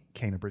to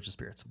Kena Bridge of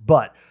Spirits,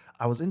 but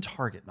I was in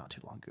Target not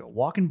too long ago,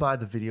 walking by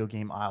the video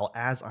game aisle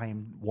as I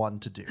am one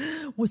to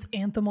do. Was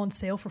Anthem on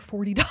sale for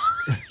 $40?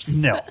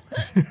 No.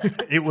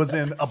 It was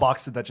in a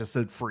box that just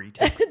said free.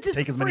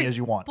 Take as many as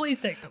you want. Please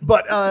take them.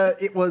 But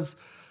it was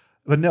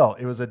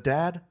a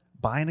dad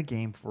buying a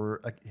game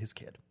for his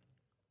kid.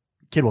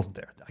 Kid wasn't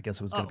there. I guess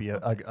it was going to be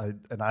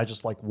and I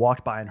just like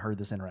walked by and heard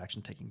this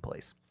interaction taking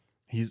place.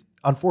 He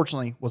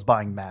unfortunately was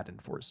buying Madden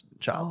for his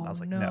child. And I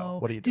was like, no,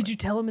 what are you doing? Did you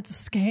tell him it's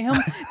a scam?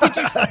 Did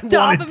you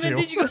stop him and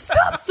did you go,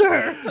 stop,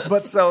 sir?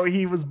 But so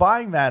he was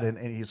buying Madden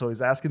and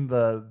he's asking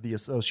the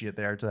associate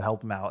there to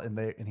help him out.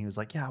 And he was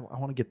like, yeah, I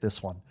want to get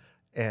this one.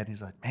 And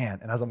he's like, man.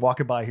 And as I'm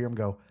walking by, I hear him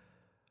go,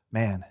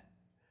 man,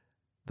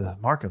 the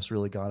markup's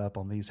really gone up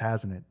on these,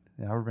 hasn't it?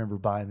 And I remember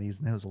buying these,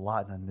 and there was a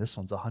lot. And then this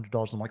one's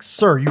 $100. I'm like,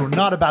 sir, you are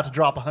not about to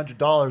drop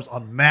 $100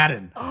 on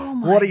Madden. Oh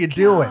my What are you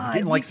doing? God.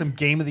 Getting like some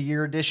Game of the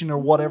Year edition or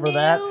whatever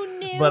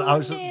but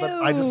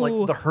I just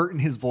like the hurt in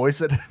his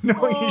voice at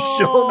knowing he's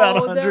shilling out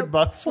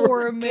 $100 for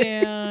poor a game.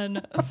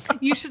 man.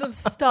 You should have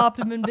stopped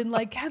him and been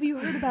like, "Have you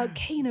heard about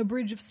Cana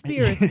Bridge of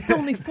Spirits? It's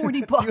only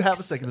 $40." You have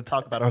a second to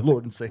talk about our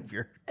Lord and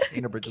Savior,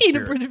 Cana Bridge of Cana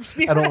Spirits, Bridge of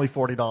Spirits. at only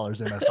 $40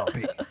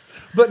 MSRP.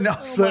 But no,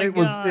 so my it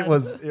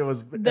was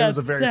God.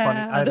 a very funny.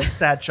 I had a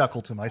sad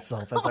chuckle to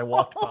myself as I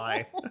walked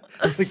by.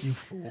 I was like, "You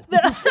fool, you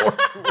poor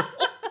fool."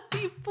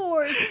 You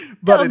poor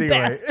But dumb anyway.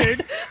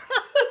 bastard.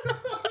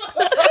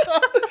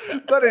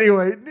 But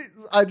anyway,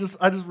 I just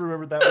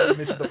remembered that when you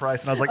mentioned the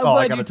price, and I was like, I'm "Oh,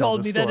 I glad got to you tell told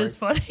this me story." that is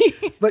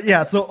funny. But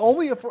yeah, so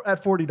only at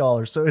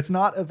 $40, so it's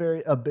not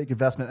a big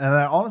investment. And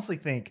I honestly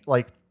think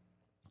like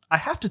I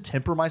have to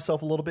temper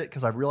myself a little bit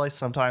because I realize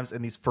sometimes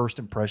in these first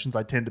impressions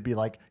I tend to be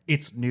like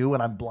it's new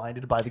and I'm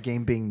blinded by the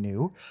game being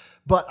new.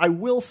 But I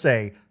will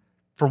say,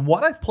 from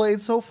what I've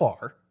played so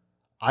far,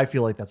 I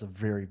feel like that's a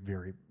very,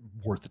 very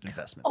worth an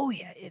investment. Oh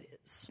yeah, it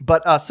is.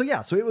 But so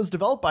it was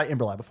developed by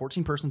Ember Lab, a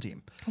 14-person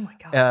team. Oh my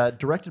God.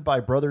 Directed by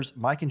brothers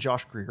Mike and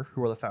Josh Greer,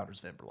 who are the founders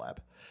of Ember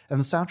Lab. And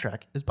the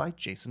soundtrack is by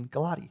Jason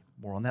Galati.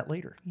 More on that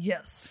later.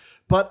 Yes.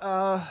 But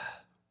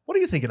what are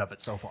you thinking of it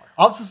so far?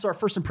 Obviously, this is our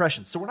first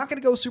impressions, so we're not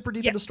going to go super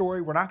deep into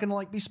story. We're not going to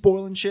like be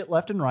spoiling shit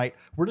left and right.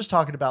 We're just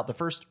talking about the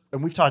first,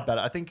 and we've talked about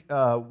it. I think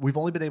we've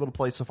only been able to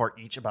play so far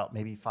each about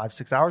maybe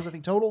 5-6 hours, I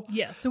think total.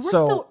 Yeah, so we're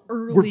still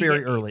early. We're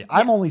very in- early.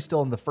 I'm only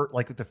still in the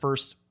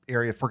first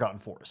area of Forgotten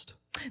Forest.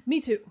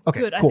 Me too. Okay,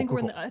 Good. I cool, think cool,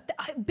 we're in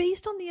the,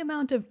 based on the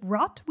amount of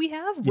rot we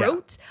have,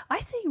 rote, I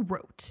say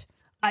rote.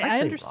 I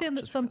say understand rot,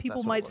 that just some because people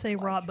that's what it might say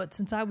looks rot, like. but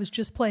since I was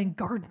just playing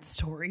Garden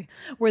Story,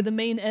 where the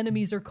main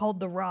enemies are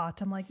called the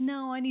rot, I'm like,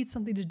 no, I need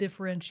something to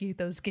differentiate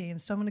those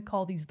games, so I'm going to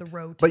call these the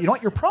rote. But you know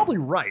what? You're probably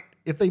right.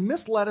 If they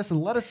misled us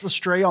and led us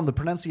astray on the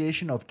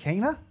pronunciation of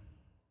Cana,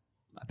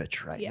 I bet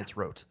you're right. Yeah. It's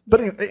rote.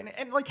 But anyway,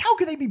 and like, how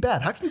could they be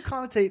bad? How can you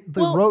connotate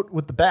the Well, rote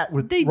with the bat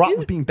with they rot do-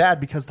 with being bad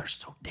because they're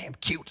so damn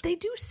cute? They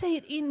do say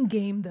it in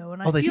game though,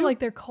 and I Oh, they feel do? like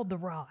they're called the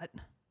rot.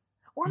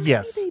 Or maybe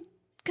Yes.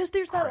 because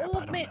there's that Crap, I old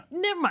don't man.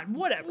 Never mind.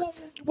 Whatever.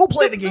 We'll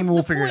play the game and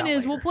we'll figure it out. The point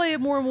is, we'll play it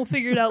more and we'll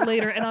figure it out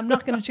later, and I'm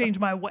not going to change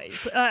my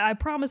ways. I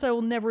promise I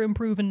will never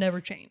improve and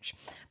never change.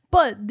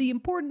 But the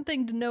important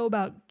thing to know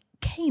about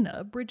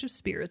Cana, Bridge of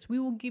Spirits, we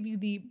will give you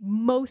the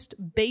most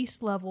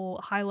base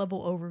level, high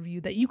level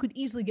overview that you could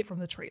easily get from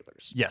the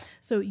trailers. Yes.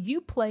 So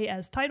you play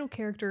as title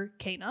character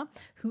Cana,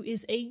 who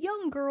is a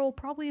young girl,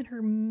 probably in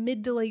her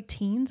mid to late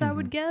teens, I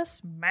would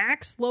guess,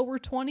 max lower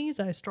 20s.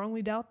 I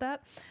strongly doubt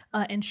that.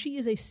 And she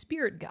is a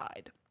spirit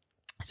guide.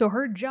 So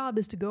her job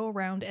is to go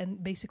around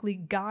and basically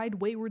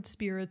guide wayward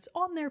spirits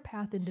on their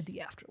path into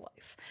the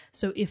afterlife.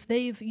 So if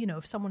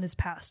if someone has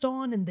passed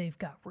on and they've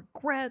got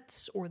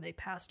regrets, or they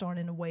passed on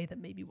in a way that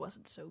maybe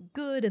wasn't so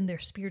good and their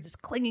spirit is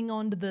clinging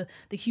on to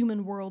the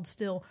human world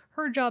still,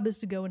 her job is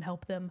to go and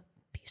help them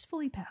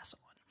peacefully pass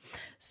on.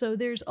 So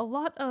there's a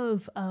lot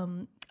of,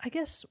 I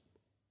guess,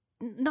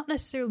 not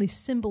necessarily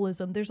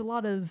symbolism. There's a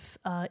lot of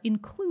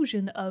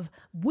inclusion of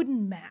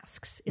wooden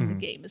masks in the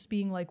game as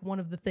being like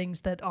one of the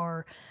things that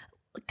are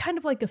kind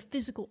of like a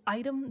physical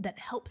item that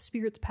helps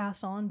spirits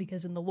pass on,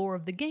 because in the lore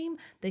of the game,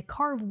 they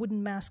carve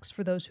wooden masks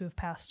for those who have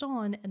passed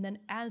on, and then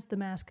as the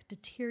mask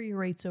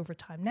deteriorates over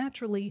time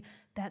naturally,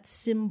 that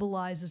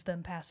symbolizes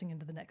them passing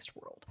into the next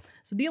world.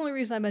 So the only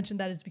reason I mentioned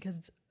that is because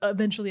it's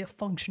eventually a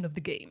function of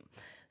the game.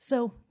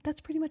 So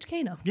that's pretty much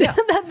Cana. Yeah.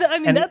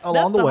 That's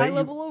along the the way,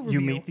 high-level overview. you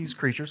meet these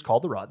creatures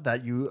called the Rot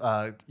that you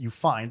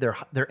find.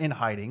 They're in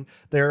hiding.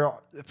 They're,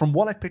 from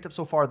what I've picked up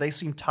so far, they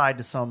seem tied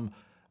to some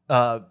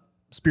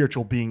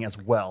spiritual being as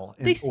well.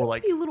 They seem to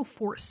be little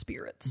forest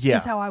spirits, Yeah.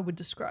 is how I would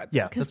describe them.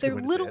 Yeah, Because that's a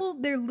good way to say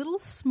they're little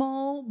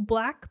small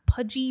black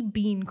pudgy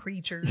bean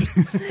creatures.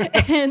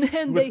 and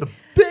with they the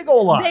big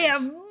old eyes. they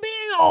have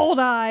big old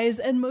eyes,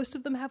 and most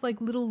of them have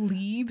like little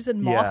leaves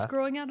and moss Yeah.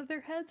 growing out of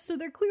their heads, so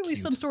they're clearly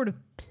some sort of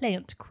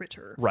plant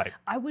critter. Right.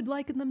 I would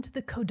liken them to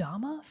the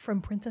Kodama from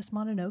Princess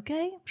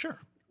Mononoke. Sure.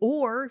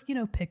 Or,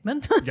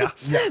 Pikmin.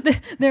 Yeah.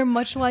 They're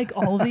much like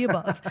all of the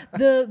above.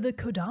 The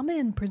Kodama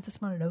and Princess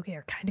Mononoke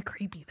are kind of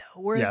creepy,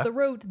 though. Whereas Yeah. the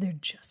Rote, they're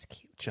just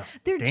cute.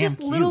 They're damn just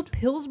little cute.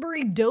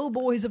 Pillsbury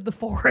doughboys of the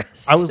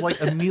forest. I was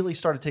like immediately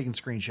started taking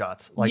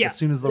screenshots. Like Yeah. as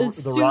soon as the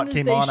As soon Rot as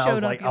came they on, I showed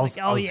was up, like, you're I was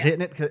like, oh, yeah.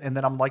 hitting it, and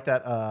then I'm like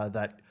that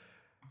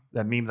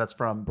meme that's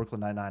from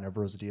Brooklyn Nine-Nine of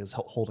Rosa Diaz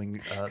holding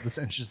this,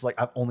 and she's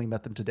like, I've only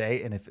met them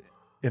today, and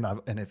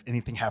if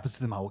anything happens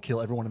to them, I will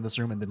kill everyone in this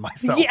room and then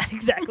myself. Yeah,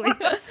 exactly.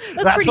 That's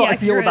That's pretty how I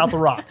feel accurate. about the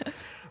Rot.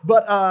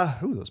 But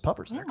those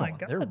puppers, they're Oh my going.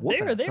 God. They're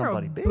woofing at They're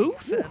somebody big.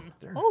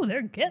 boofing. Ooh,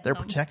 They're getting they're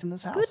them. protecting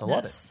this house.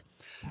 Goodness.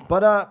 I love it.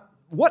 But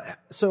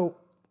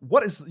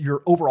what is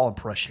your overall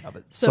impression of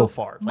it so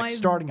far? my Like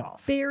starting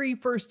off. very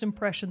first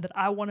impression that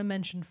I want to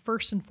mention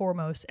first and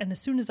foremost, and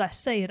as soon as I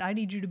say it, I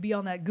need you to be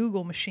on that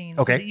Google machine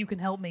so Okay. that you can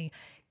help me.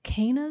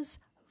 Cana's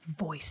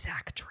voice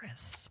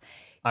actress.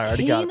 I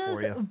already got it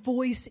Cana's for you.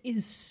 voice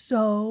is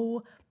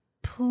so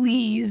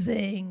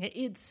pleasing.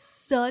 It's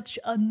such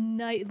a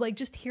nice, like,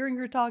 just hearing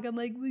her talk, I'm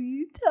like, will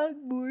you talk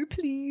more,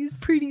 please,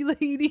 pretty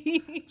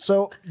lady?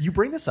 So you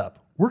bring this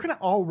up. We're going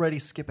to already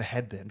skip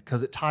ahead then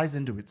because it ties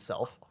into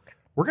itself.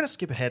 We're going to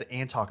skip ahead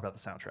and talk about the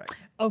soundtrack.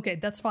 Okay,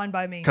 that's fine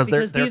by me. Because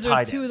they're these are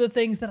tied two in. of the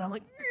things that I'm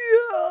like,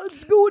 yeah,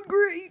 it's going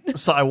great.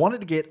 So I wanted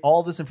to get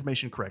all this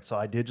information correct. So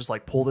I did just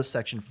like pull this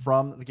section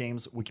from the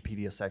game's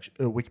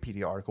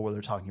Wikipedia article where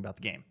they're talking about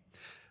the game.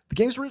 The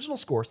game's original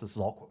score, so this is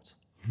all quotes.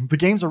 The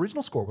game's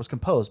original score was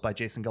composed by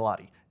Jason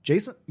Galati.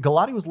 Jason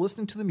Galati was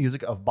listening to the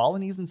music of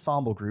Balinese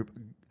ensemble group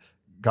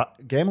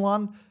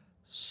Gamelan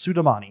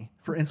Sudamani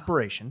for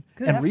inspiration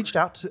Good and effort. reached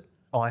out to...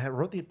 Oh, I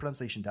wrote the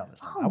pronunciation down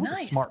this time. Oh, I was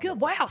nice. a smart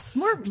Good. one. Wow,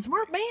 smart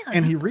man.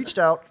 And he reached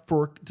out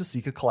to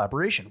seek a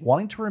collaboration,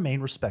 wanting to remain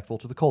respectful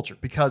to the culture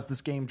because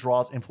this game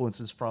draws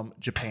influences from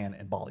Japan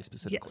and Bali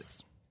specifically.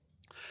 Yes.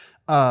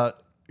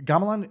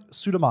 Gamelan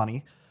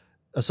Sudamani,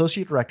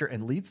 associate director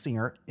and lead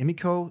singer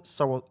Emiko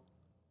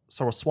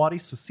Saraswati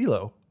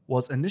Susilo,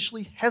 was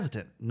initially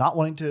hesitant, not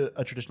wanting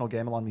a traditional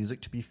gamelan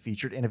music to be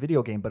featured in a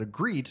video game, but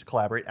agreed to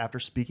collaborate after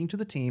speaking to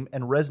the team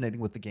and resonating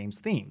with the game's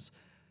themes.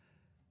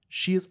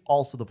 She is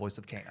also the voice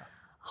of Kena.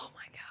 Oh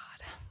my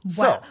God.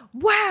 So-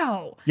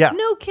 Wow. Yeah.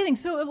 No kidding.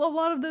 So a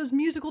lot of those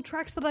musical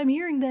tracks that I'm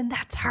hearing, then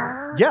that's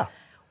her. Yeah.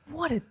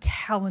 What a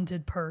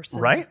talented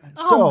person. Right?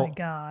 Oh So- my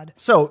God.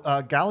 So,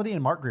 Galati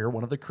and Mark Greer,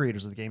 one of the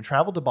creators of the game,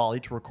 traveled to Bali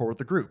to record with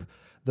the group.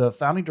 The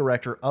founding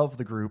director of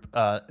the group,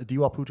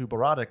 Dewa Putu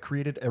Barada,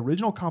 created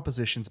original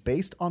compositions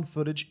based on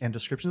footage and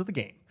descriptions of the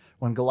game.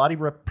 When Galati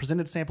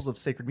presented samples of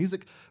sacred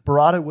music,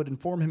 Barada would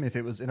inform him if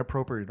it was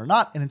inappropriate or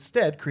not, and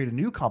instead create a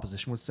new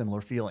composition with similar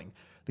feeling.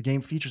 The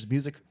game features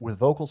music with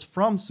vocals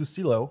from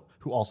Susilo,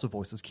 who also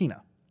voices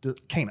Kena.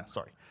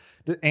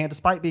 And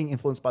despite being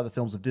influenced by the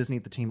films of Disney,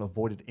 the team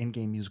avoided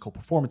in-game musical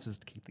performances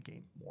to keep the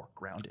game more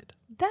grounded.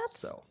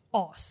 That's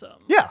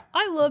awesome. Yeah.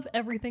 I love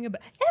everything about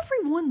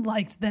everyone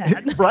likes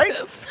that. Right?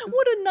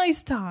 What a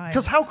nice time.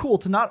 Because how cool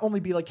to not only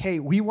be like,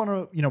 hey, we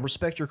want to,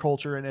 respect your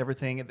culture and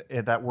everything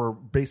that we're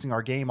basing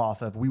our game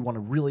off of. We want to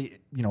really,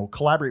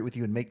 collaborate with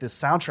you and make this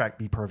soundtrack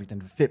be perfect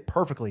and fit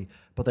perfectly.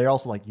 But they're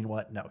also like, you know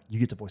what? No, you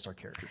get to voice our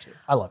character too.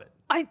 I love it.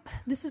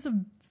 This is a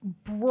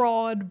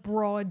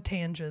broad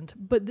tangent,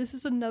 but this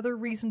is another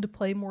reason to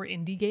play more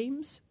indie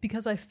games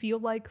because I feel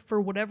like for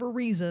whatever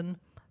reason,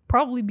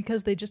 probably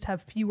because they just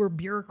have fewer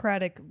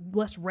bureaucratic,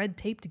 less red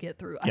tape to get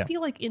through. Yeah. I feel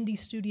like indie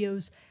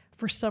studios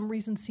for some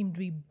reason seem to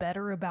be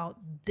better about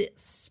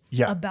this,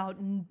 Yeah.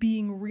 about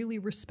being really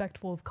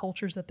respectful of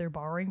cultures that they're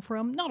borrowing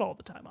from. Not all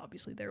the time,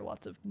 obviously. There are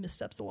lots of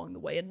missteps along the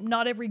way, and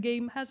not every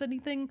game has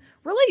anything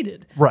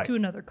related Right. to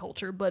another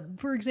culture. But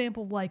for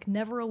example, like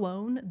Never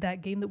Alone,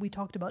 that game that we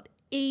talked about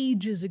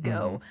ages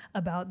ago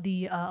about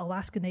the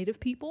Alaska Native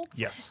people.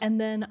 Yes.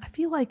 And then I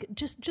feel like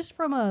just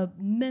from a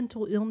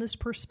mental illness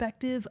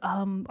perspective,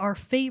 our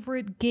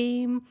favorite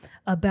game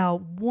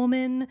about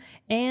woman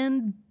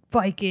and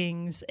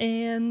Vikings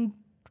and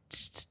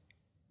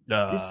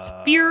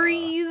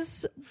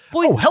Furies.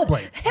 Voices.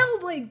 Hellblade.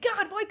 Hellblade.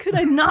 God, why could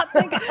I not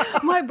think?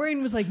 My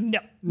brain was like, no.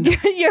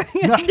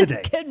 Not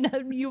today.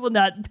 You will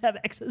not have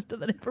access to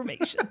that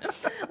information.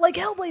 Like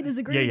Hellblade is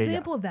a great Yeah.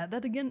 example of that.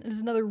 That, again,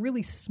 is another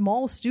really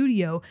small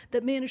studio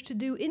that managed to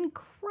do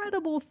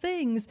incredible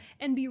things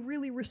and be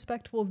really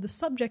respectful of the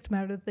subject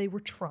matter that they were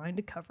trying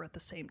to cover at the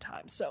same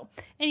time. So,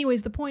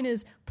 anyways, the point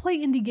is, play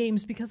indie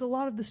games because a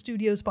lot of the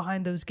studios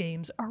behind those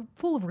games are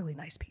full of really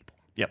nice people.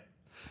 Yep.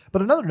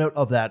 But another note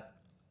of that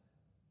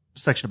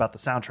section about the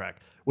soundtrack,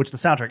 which the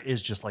soundtrack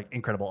is just like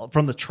incredible.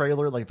 From the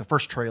trailer, like the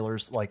first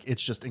trailers, like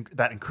it's just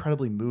that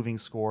incredibly moving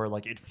score.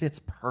 Like it fits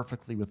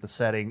perfectly with the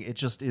setting. It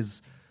just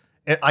is.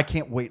 I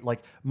can't wait.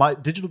 Like my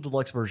digital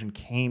deluxe version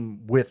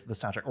came with the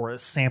soundtrack, or a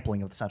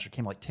sampling of the soundtrack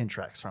came like 10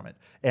 tracks from it.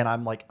 And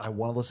I'm like, I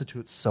want to listen to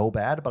it so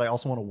bad, but I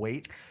also want to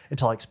wait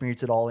until I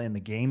experience it all in the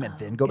game and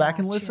then go back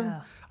and listen.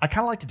 gotcha. I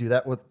kind of like to do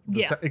that with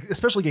Yeah.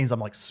 especially games I'm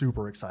like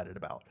super excited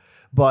about.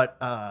 But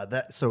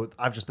so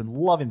I've just been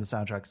loving the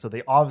soundtrack. So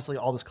they obviously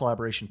all this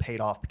collaboration paid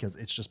off because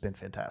it's just been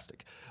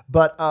fantastic.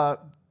 But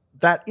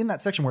that in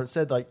that section where it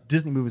said like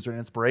Disney movies are an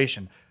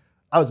inspiration,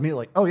 I was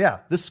immediately like, oh yeah,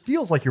 this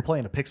feels like you're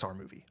playing a Pixar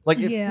movie. Like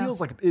it Yeah. feels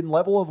like in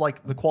level of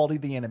like the quality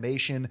of the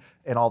animation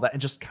and all that,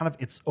 and just kind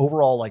of its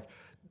overall like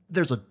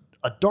there's a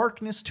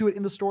darkness to it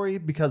in the story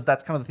because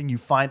that's kind of the thing, you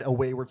find a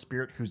wayward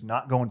spirit who's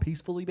not going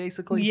peacefully,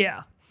 basically.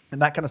 Yeah.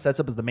 And that kind of sets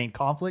up as the main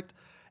conflict.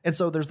 And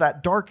so there's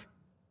that dark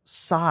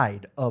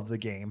side of the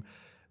game,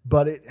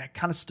 but it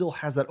kind of still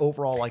has that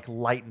overall like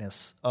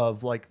lightness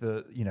of like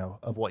the,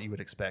 of what you would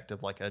expect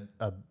of like a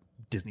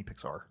Disney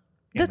Pixar.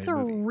 That's a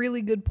animated movie.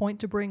 really good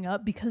point to bring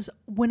up because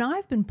when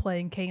I've been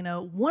playing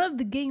Kena, one of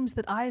the games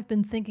that I've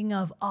been thinking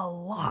of a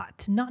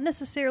lot, not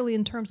necessarily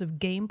in terms of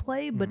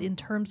gameplay, but in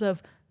terms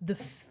of the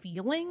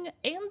feeling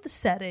and the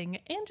setting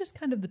and just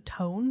kind of the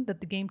tone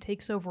that the game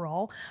takes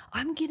overall,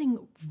 I'm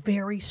getting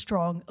very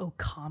strong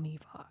Okami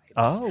vibes.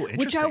 Oh, Which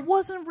I interesting.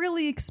 wasn't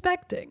really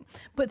expecting.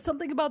 But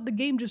something about the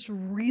game just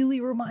really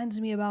reminds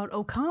me about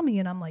Okami,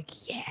 and I'm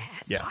like,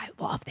 yes, Yeah. I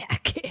love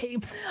that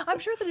game. I'm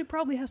sure that it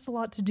probably has a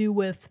lot to do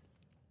with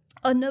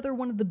Another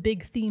one of the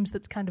big themes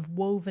that's kind of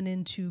woven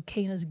into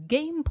Kana's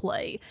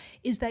gameplay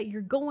is that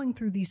you're going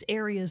through these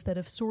areas that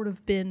have sort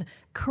of been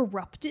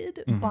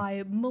corrupted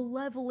by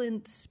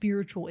malevolent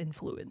spiritual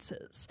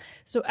influences.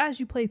 So as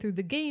you play through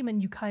the game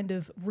and you kind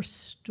of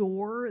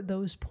restore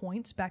those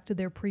points back to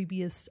their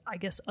previous, I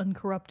guess,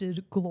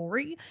 uncorrupted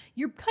glory,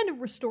 you're kind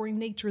of restoring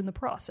nature in the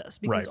process,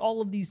 because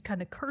all of these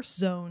kind of curse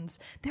zones,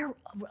 they're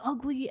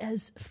ugly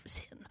as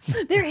sin.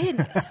 They're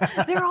hideous.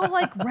 They're all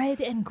like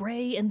red and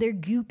gray, and they're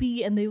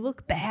goopy, and they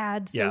look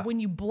bad. So when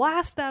you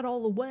blast that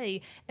all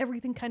away,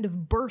 everything kind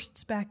of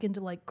bursts back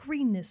into like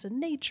greenness and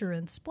nature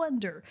and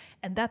splendor.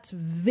 And that's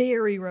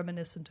very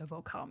reminiscent of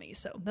Okami.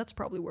 So that's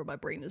probably where my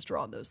brain is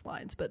drawing those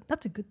lines, but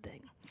that's a good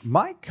thing.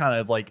 My kind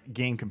of like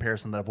game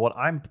comparison of what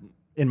I'm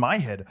in my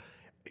head,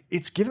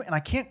 it's given, and I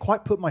can't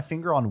quite put my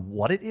finger on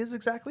what it is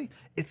exactly.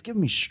 It's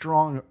giving me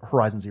strong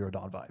Horizon Zero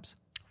Dawn vibes.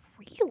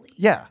 Really?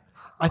 Yeah.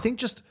 I think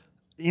just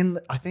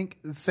I think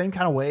the same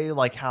kind of way,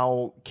 like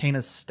how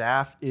Kana's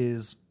staff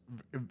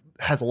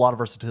has a lot of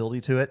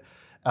versatility to it.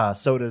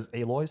 So does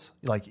Aloy's.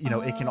 Like, you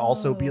know, it can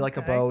also be like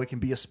a bow. It can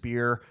be a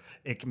spear.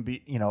 It can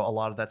be, you know, a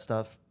lot of that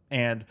stuff.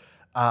 And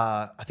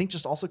I think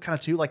just also kind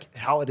of too, like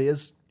how it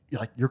is,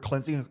 like you're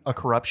cleansing a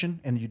corruption,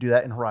 and you do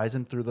that in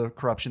Horizon through the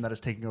corruption that is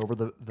taking over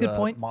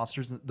the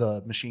monsters,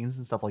 the machines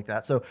and stuff like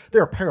that. So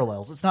there are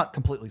parallels. It's not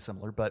completely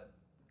similar, but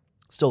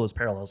still those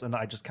parallels. And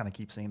I just kind of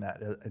keep seeing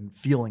that and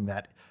feeling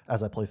that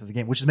as I play through the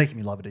game, which is making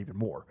me love it even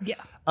more. Yeah.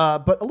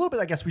 But a little bit,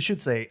 I guess we should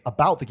say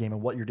about the game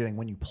and what you're doing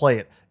when you play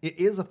it. It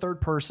is a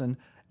third person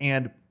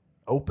and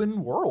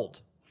open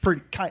world.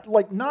 Pretty kind,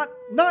 like not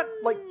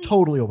like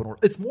totally open world.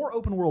 It's more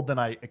open world than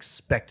I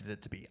expected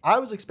it to be. I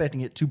was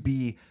expecting it to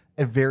be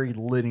a very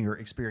linear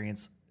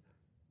experience,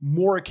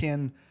 more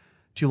akin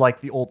to like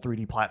the old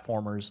 3D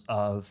platformers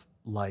of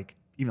like,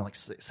 even like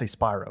say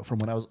Spyro from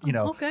when I was, you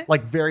know,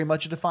 like very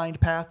much a defined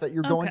path that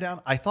you're going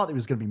down. I thought it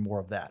was going to be more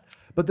of that.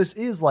 But this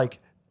is like,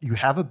 you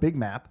have a big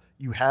map.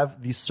 You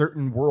have these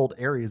certain world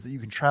areas that you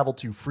can travel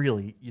to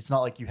freely. It's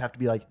not like you have to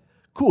be like,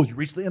 cool, you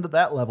reached the end of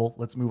that level,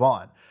 let's move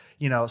on.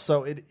 You know,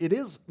 so it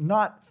is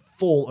not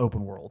full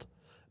open world,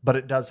 but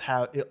it does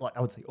have, I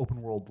would say,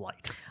 open world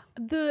light.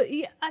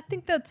 I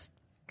think that's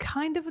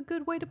kind of a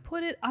good way to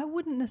put it. I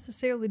wouldn't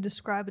necessarily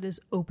describe it as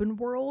open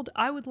world.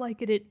 I would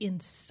liken it in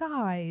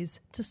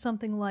size to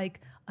something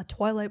like a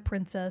Twilight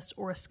Princess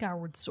or a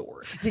Skyward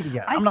Sword.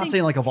 Yeah. I'm not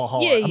saying like a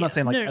Valhalla. I'm not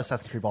saying like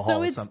Assassin's Creed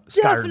Valhalla. So it's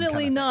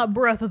definitely not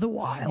Breath of the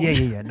Wild.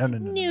 Yeah. No.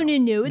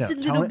 No. It's a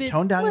little bit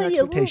tone down your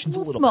expectations a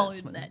little smaller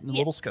bit. than that. A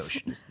little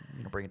skosh. Just,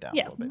 bring it down a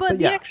little bit. But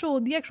the actual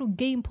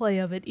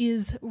gameplay of it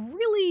is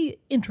really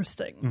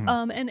interesting.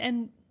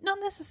 And not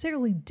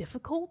necessarily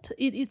difficult.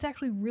 It's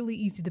actually really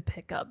easy to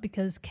pick up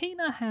because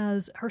Kana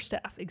has her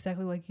staff,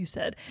 exactly like you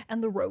said,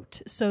 and the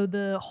rote. So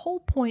the whole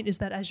point is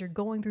that as you're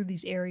going through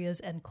these areas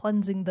and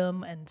cleansing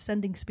them and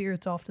sending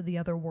spirits off to the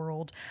other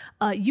world,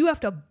 you have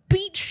to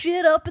beat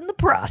shit up in the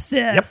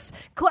process.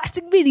 Yep.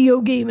 Classic video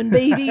gaming,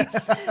 baby.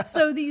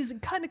 So these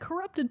kind of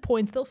corrupted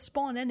points, they'll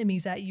spawn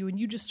enemies at you, and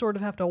you just sort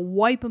of have to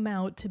wipe them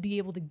out to be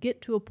able to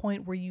get to a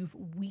point where you've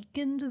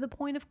weakened the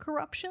point of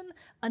corruption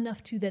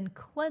enough to then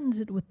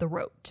cleanse it with the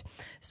rote.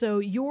 So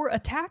your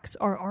attacks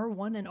are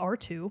R1 and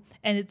R2,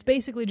 and it's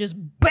basically just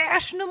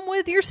bashing them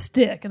with your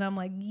stick. And I'm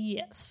like,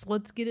 yes,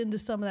 let's get into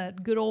some of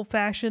that good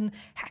old-fashioned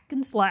hack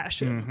and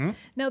slashing.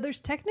 Now, there's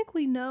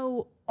technically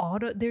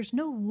there's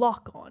no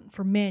lock on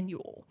for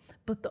manual,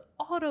 but the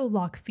auto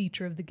lock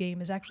feature of the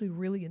game is actually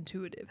really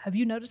intuitive. Have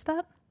you noticed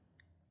that?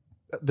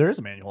 There is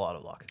a manual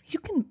auto lock.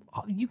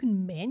 You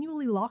can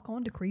manually lock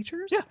onto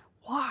creatures? Yeah.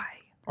 Why?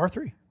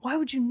 R3. Why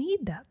would you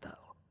need that though?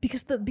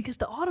 Because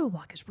the auto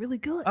lock is really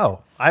good.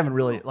 Oh, I haven't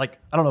really I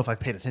don't know if I've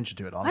paid attention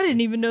to it, honestly. I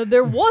didn't even know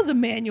there was a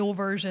manual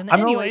version.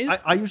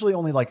 I usually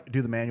only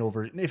do the manual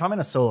version. If I'm in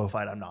a solo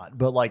fight, I'm not.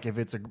 But like if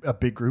it's a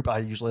big group, I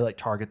usually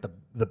target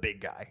the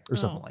big guy or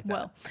something like that.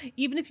 Well,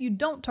 even if you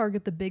don't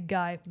target the big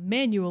guy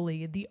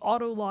manually, the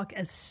auto lock,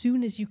 as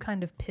soon as you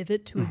kind of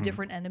pivot to a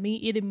different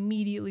enemy, it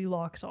immediately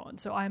locks on.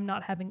 So I'm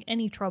not having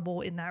any trouble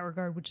in that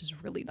regard, which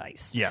is really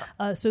nice.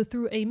 Yeah. So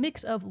through a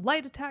mix of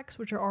light attacks,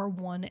 which are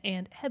R1,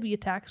 and heavy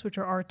attacks, which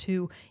are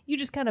R2, you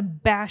just kind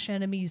of bash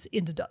enemies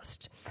into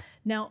dust.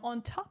 Now,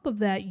 on top of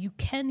that, you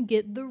can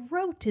get the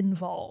rote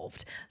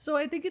involved. So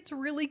I think it's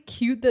really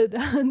cute that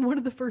one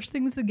of the first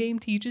things the game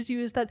teaches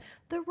you is that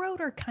the rote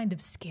are kind of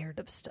scared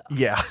of stuff.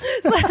 Yeah.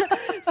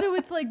 So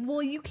it's like,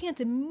 well, you can't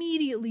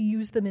immediately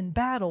use them in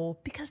battle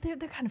because they're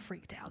kind of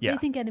freaked out. Yeah. They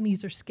think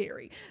enemies are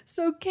scary.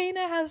 So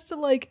Kana has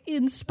to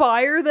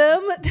inspire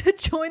them to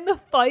join the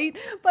fight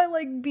by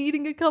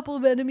beating a couple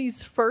of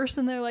enemies first,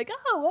 and they're like,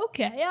 oh,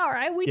 okay, all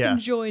right, we can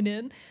join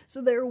in.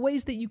 So there are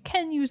ways that you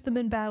can use them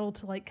in battle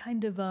to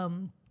kind of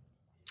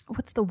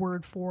what's the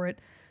word for it?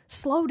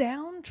 Slow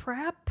down,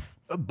 trap.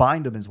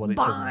 Bind them is what it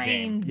says in the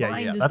game. Bind. Yeah,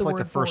 Bind yeah. is That's the like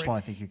the word for first it. one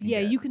I think you can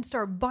Yeah, get. you can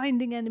start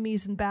binding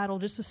enemies in battle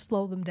just to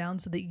slow them down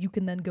so that you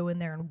can then go in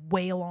there and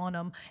wail on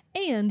them.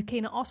 And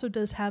Kena also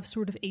does have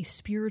sort of a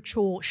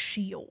spiritual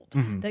shield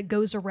that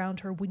goes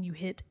around her when you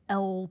hit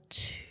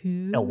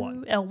L2.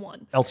 L1.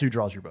 L1. L2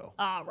 draws your bow.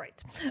 Ah,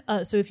 right.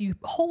 So if you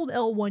hold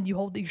L1, you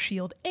hold your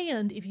shield,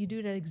 and if you do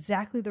it at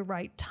exactly the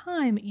right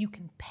time, you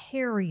can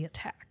parry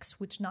attacks,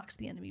 which knocks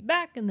the enemy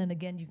back, and then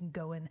again, you can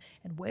go in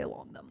and wail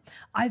on them.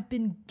 I've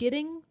been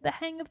getting the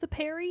hang of the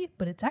parry,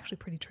 but it's actually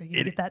pretty tricky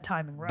to get that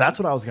timing right. That's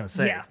what I was going to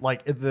say. Yeah.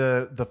 Like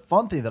the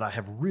fun thing that I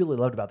have really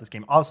loved about this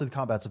game, obviously the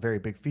combat's a very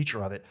big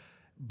feature of it,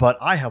 but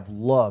I have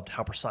loved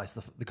how precise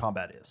the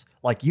combat is.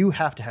 Like you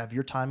have to have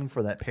your timing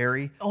for that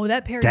parry Oh,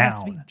 that parry down. has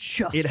to be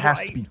just It has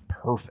to right. be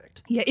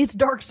perfect. Yeah, it's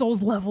Dark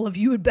Souls level if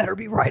you had better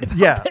be right about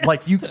Yeah, this.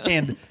 like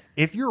and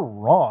if you're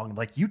wrong,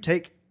 like you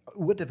take,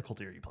 what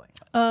difficulty are you playing?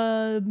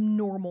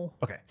 Normal.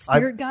 Okay.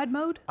 Spirit guide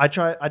mode? I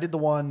did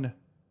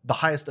the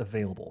highest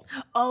available.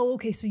 Oh,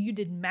 okay, so you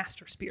did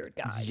Master Spirit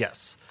Guide.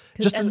 Yes.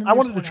 'Cause- Just and then I there's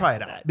wanted to one try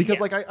it after out that. because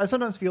Yeah. like I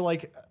sometimes feel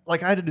like I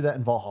had to do that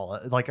in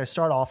Valhalla. Like I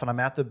start off and I'm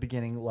at the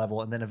beginning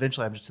level and then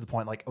eventually I'm just to the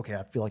point like, okay,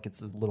 I feel like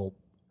it's a little,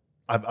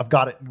 I've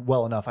got it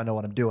well enough. I know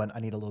what I'm doing. I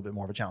need a little bit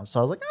more of a challenge. So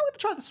I was like, I'm going to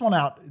try this one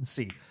out and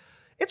see.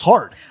 It's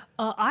hard.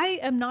 I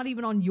am not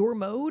even on your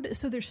mode.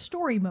 So there's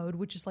story mode,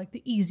 which is like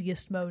the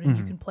easiest mode, and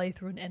you can play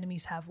through, and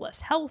enemies have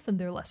less health and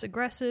they're less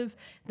aggressive.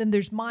 Then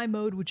there's my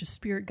mode, which is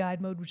Spirit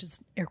Guide mode, which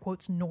is air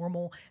quotes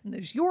normal. And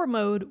there's your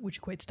mode,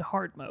 which equates to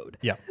hard mode.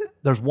 Yeah.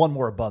 There's one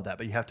more above that,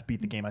 but you have to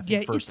beat the game, I think, Yeah,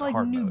 first. it's to like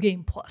hard New mode.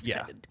 Game Plus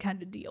Yeah.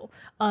 kind of deal.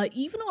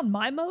 Even on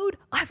my mode,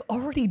 I've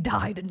already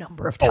died a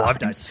number of times. Oh, I've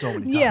died so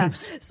many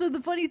times. Yeah. So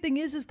the funny thing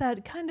is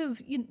that kind of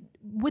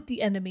with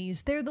the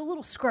enemies, they're the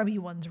little scrubby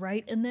ones,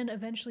 right? And then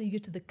eventually you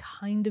get to the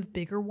kind of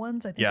bigger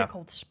ones. I think Yeah. they're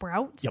called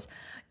sprouts. Yep.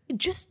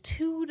 Just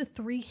 2 to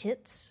 3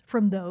 hits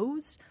from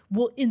those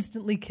will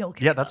instantly kill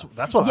Kena. Yeah, that's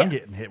what I'm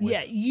getting hit with.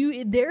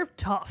 Yeah, they're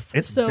tough.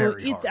 It's so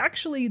very it's hard.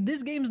 actually,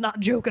 this game's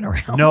not joking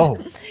around. No.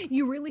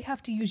 You really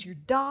have to use your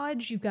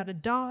dodge. You've got to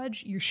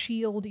dodge, your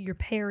shield, your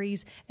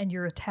parries, and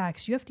your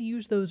attacks. You have to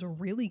use those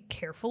really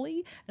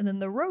carefully. And then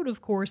the road,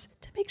 of course,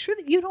 to make sure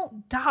that you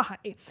don't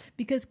die.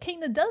 Because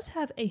Kena does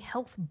have a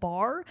health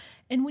bar.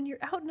 And when you're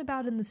out and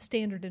about in the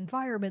standard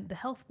environment, the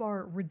health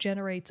bar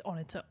regenerates on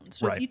its own.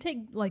 So Right. if you take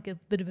like a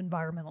bit of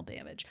environmental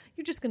damage,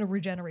 you're just going to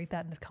regenerate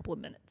that in a couple of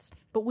minutes.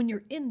 But when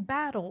you're in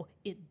battle,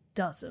 it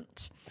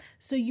doesn't.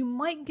 So you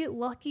might get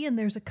lucky, and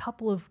there's a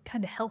couple of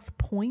kind of health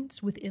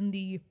points within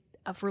the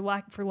for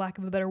lack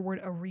of a better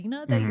word,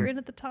 arena that you're in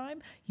at the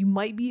time. You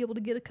might be able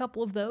to get a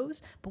couple of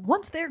those, but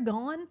once they're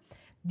gone,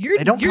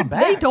 They don't come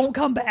back. They don't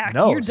come back.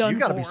 No, You're so done you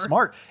got to for. be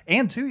smart.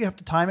 And two, you have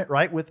to time it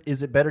right with,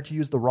 is it better to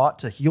use the rot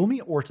to heal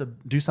me or to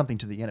do something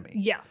to the enemy?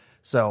 Yeah.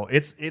 So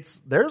it's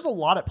there's a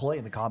lot at play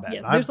in the combat.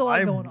 Yeah, and there's a lot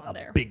I'm going on a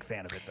there. big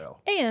fan of it though.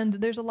 And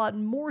there's a lot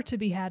more to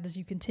be had as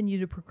you continue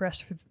to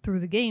progress through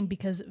the game,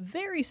 because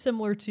very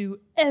similar to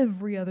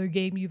every other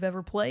game you've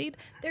ever played,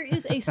 there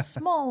is a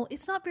small,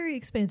 it's not very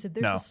expansive,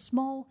 there's No. a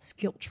small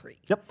skill tree.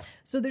 Yep.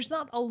 So there's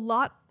not a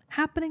lot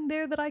happening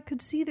there that I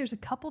could see. There's a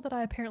couple that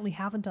I apparently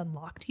haven't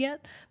unlocked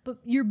yet, but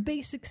your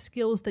basic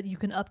skills that you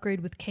can upgrade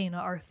with Kena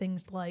are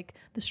things like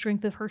the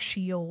strength of her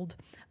shield,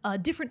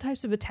 different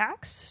types of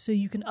attacks, so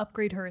you can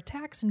upgrade her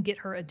attacks and get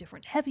her a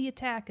different heavy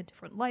attack, a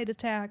different light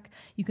attack.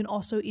 You can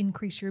also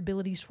increase your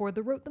abilities for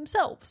the rote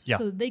themselves, Yeah.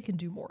 so that they can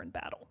do more in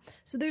battle.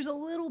 So there's a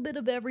little bit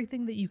of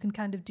everything that you can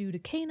kind of do to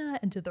Kena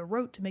and to the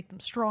rote to make them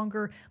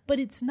stronger, but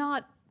it's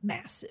not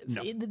massive.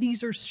 No.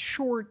 These are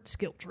short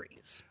skill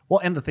trees. Well,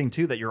 and the thing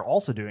too that you're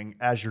also doing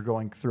as you're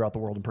going throughout the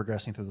world and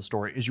progressing through the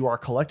story is you are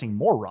collecting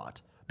more rot,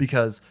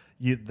 because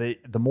the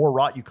more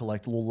rot you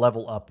collect will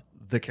level up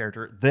the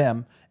character,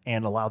 them,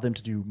 and allow them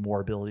to do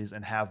more abilities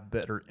and have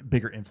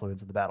bigger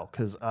influence in the battle.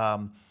 Because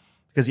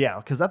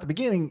at the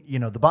beginning,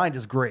 the bind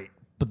is great,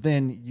 but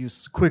then you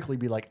quickly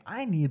be like,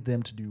 I need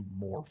them to do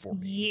more for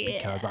me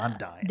because I'm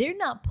dying. They're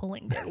not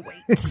pulling their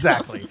weight.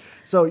 Exactly.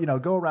 So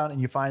go around and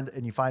you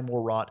find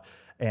more rot,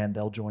 and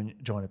they'll join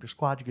up your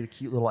squad. You get a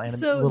cute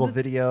little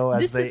video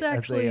as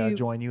they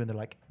join you, and they're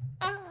like,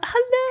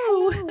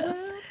 Hello.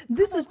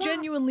 This is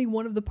genuinely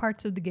one of the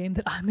parts of the game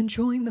that I'm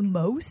enjoying the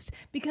most,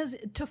 because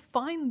to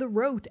find the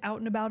rote out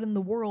and about in the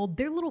world,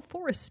 they're little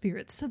forest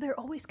spirits, so they're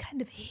always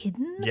kind of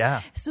hidden.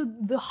 Yeah. So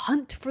the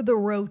hunt for the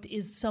rote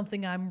is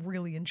something I'm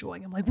really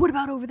enjoying. I'm like, what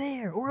about over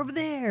there or over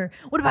there?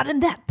 What about in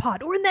that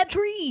pot or in that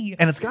tree?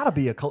 and it's got to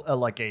be a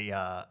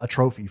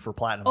trophy for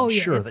platinum. Oh, I'm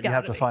yeah, sure it's that you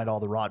have gotta to be. find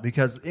all the rot,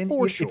 because if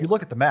sure. you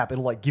look at the map,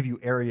 it'll give you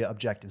area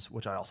objectives,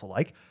 which I also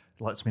like.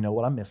 It lets me know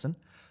what I'm missing.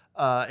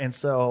 And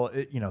so,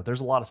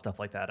 there's a lot of stuff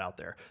like that out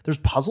there. There's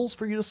puzzles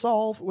for you to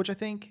solve, which I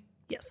think.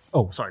 Yes.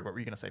 Oh, sorry. What were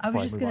you going to say? I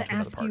Before was just move going on to another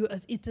ask part?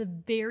 you, it's a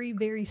very,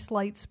 very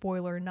slight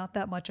spoiler, not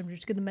that much. I'm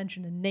just going to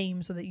mention a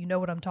name so that you know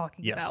what I'm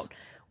talking Yes. about.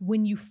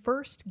 When you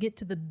first get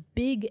to the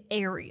big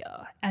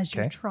area as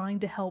you're Okay. trying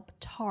to help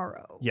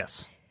Taro,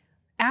 Yes.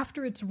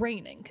 after it's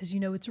raining, because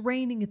it's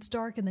raining, it's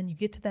dark, and then you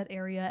get to that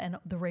area and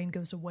the rain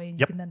goes away and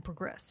you Yep. can then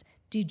progress.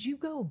 Did you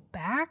go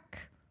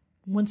back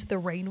once the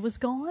rain was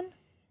gone?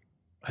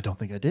 I don't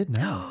think I did.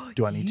 No.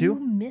 Do I need You to?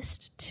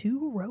 missed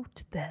 2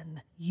 rote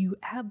then, you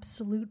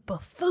absolute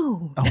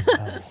buffoon. Oh,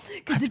 no.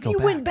 Because if you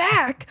went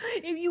back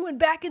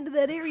into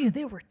that area,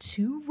 there were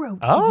 2 rote in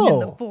the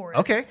Oh,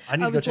 forest. okay. I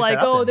need to go was check like,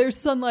 that out then. there's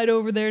sunlight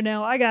over there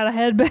now. I gotta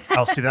head back.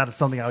 Oh, see, that is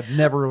something I would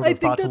never would I have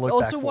think thought to that's look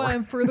also back for. why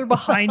I'm further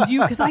behind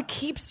you, because I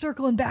keep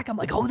circling back. I'm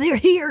like, oh, they're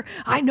here.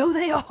 I know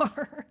they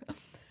are.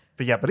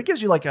 But yeah, but it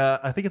gives you like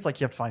I think it's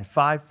like you have to find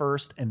 5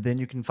 first, and then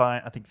you can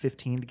find, I think,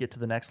 15 to get to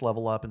the next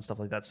level up and stuff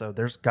like that. So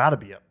there's got to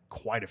be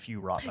quite a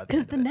few rot by the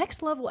Because end the of it.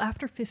 next level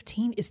after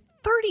 15 is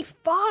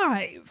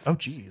 35. Oh,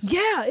 geez.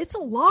 Yeah, it's a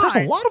lot. There's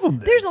a lot of them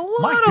there. There's a My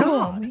lot of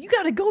God. them. You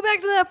got to go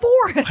back to that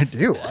forest.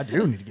 I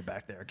do need to get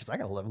back there because I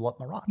got to level up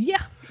my rots.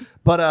 Yeah.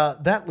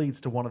 But that leads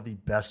to one of the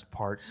best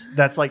parts.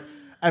 That's like,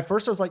 at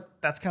first I was like,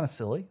 that's kind of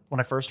silly when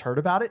I first heard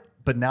about it.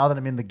 But now that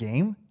I'm in the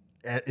game,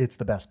 it's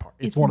the best part.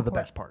 It's one of the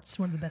important. best parts. It's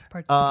one of the best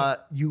parts. Of the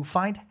game. You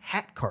find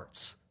hat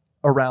carts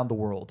around the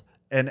world.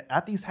 And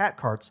at these hat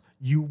carts,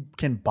 you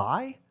can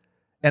buy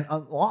and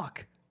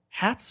unlock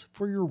hats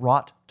for your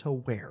rot to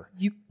wear.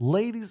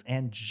 Ladies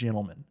and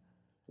gentlemen,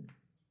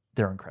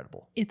 they're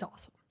incredible. It's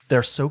awesome.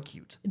 They're so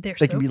cute. They're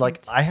They so can be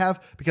like, cute.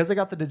 because I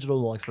got the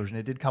digital deluxe version,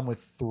 it did come with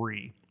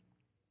 3.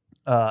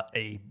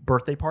 A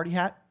birthday party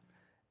hat,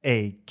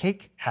 a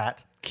cake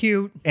hat,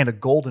 Cute. and a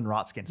golden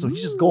rot skin. So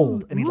he's just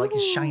gold, and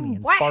he's shiny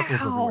and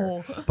sparkles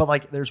everywhere. But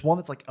like, there's one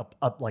that's like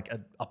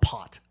a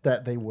pot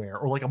that they wear,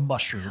 or like a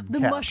mushroom. The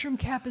cap. mushroom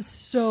cap is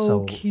So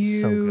so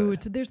cute.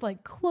 good. There's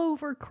like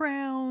clover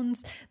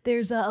crowns.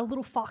 There's a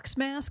little fox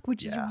mask,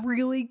 which is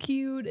really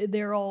cute.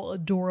 They're all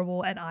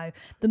adorable. And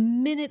the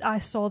minute I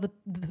saw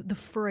the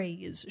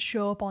phrase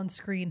show up on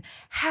screen,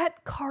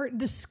 hat cart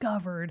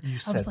discovered, I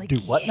said, was like, "Do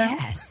what now?"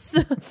 yes,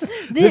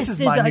 this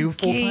is my a new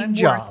full-time game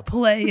job. worth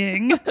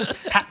playing.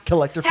 Hat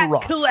collector for Hat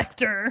rots.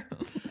 collector.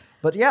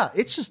 But yeah,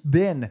 it's just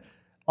been,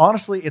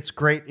 honestly, it's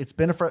great. It's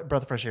been a breath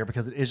of fresh air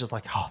because it is just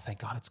like, oh, thank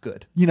God it's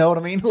good. You know what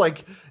I mean?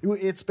 Like,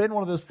 it's been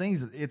one of those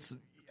things. It's,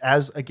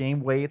 as a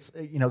game waits,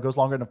 goes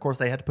longer. And of course,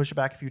 they had to push it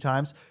back a few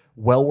times.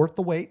 Well worth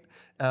the wait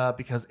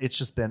because it's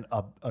just been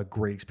a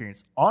great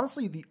experience.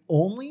 Honestly, the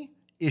only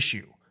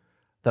issue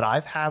that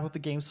I've had with the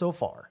game so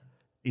far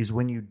is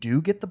when you do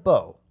get the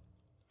bow,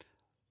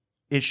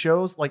 it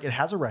shows like it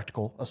has a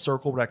reticle, a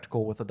circle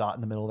reticle with a dot in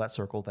the middle of that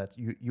circle that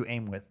you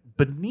aim with.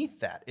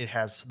 Beneath that, it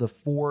has the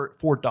four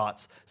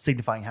dots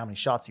signifying how many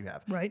shots you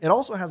have. Right. It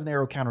also has an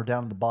arrow counter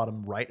down in the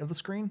bottom right of the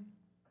screen.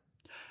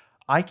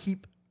 I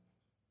keep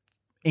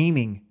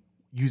aiming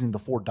using the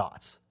 4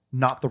 dots,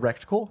 not the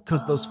reticle,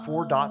 because those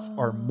 4 dots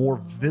are more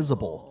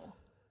visible.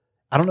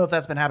 I don't know if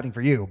that's been happening for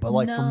you, but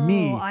like for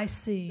me, I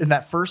see. in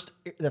that first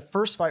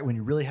fight when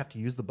you really have to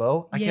use the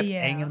bow, I kept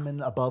yeah. aiming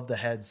them above the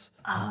heads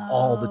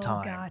all the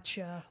time.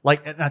 Gotcha.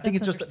 Like, and I think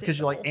That's it's just because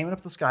you're like understandable. aiming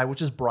up the sky, which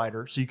is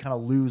brighter, so you kind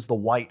of lose the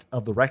white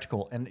of the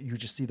reticle, and you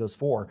just see those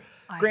 4.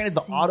 Granted,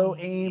 the see. auto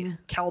aim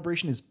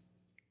calibration is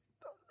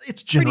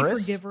it's Pretty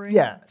generous, forgiving.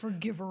 yeah,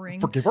 Forgiving.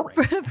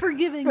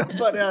 forgiving.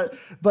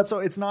 but so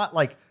it's not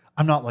like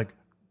I'm not like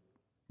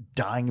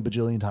dying a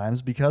bajillion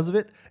times because of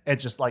it.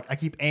 It's just like I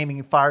keep aiming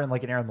and firing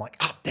like an arrow. I'm like,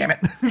 oh, damn it.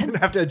 I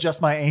have to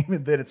adjust my aim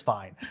and then it's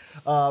fine.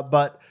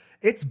 But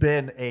it's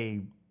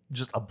been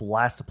just a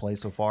blast to play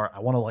so far. I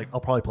want to I'll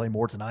probably play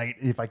more tonight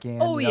if I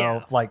can. Oh,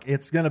 yeah. Like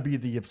it's going to be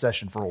the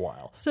obsession for a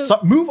while. So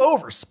move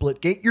over,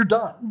 Splitgate. You're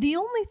done. The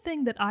only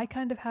thing that I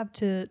kind of have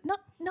to not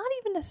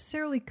even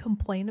necessarily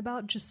complain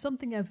about, just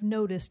something I've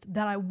noticed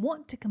that I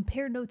want to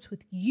compare notes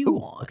with you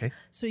on. okay.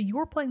 So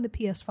you're playing the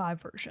PS5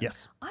 version.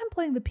 Yes. I'm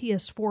playing the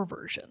PS4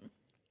 version.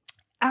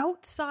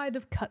 Outside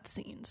of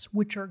cutscenes,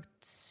 which are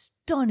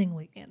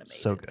stunningly animated.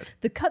 So good.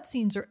 The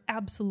cutscenes are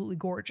absolutely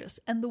gorgeous,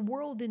 and the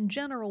world in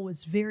general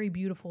is very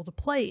beautiful to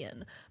play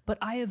in. But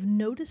I have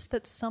noticed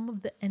that some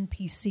of the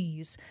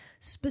NPCs,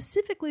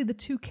 specifically the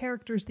 2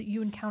 characters that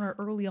you encounter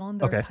early on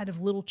that are kind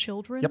of little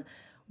children, Yep.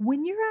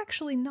 when you're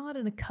actually not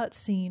in a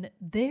cutscene,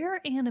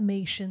 their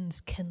animations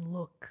can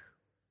look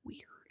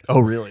weird. Oh,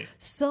 really?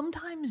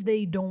 Sometimes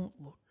they don't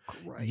look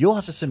right. You'll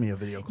have to send me a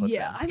video clip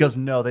Yeah, then, because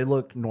no, they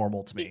look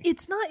normal to me.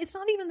 It's not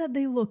even that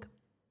they look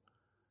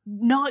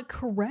not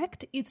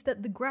correct, it's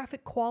that the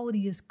graphic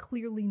quality is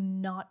clearly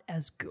not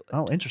as good.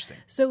 Oh, interesting.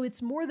 So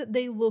it's more that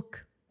they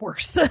look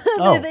worse.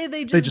 Oh,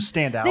 they just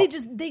stand out.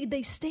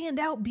 They stand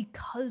out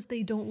because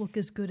they don't look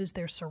as good as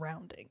their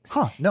surroundings.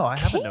 Huh, no, I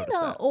haven't noticed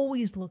Kena that.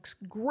 always looks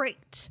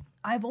great.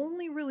 I've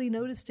only really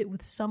noticed it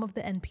with some of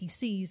the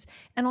NPCs,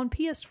 and on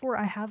PS4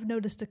 I have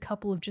noticed a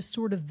couple of just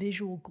sort of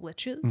visual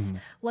glitches,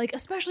 like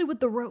especially with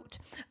the Rote.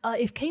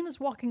 If Kane is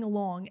walking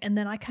along and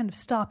then I kind of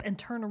stop and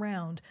turn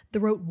around, the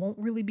Rote won't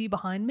really be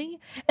behind me,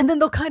 and then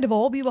they'll kind of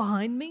all be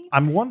behind me.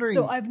 I'm wondering.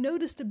 So I've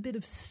noticed a bit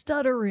of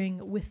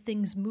stuttering with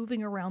things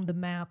moving around the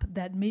map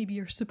that maybe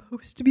are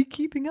supposed to be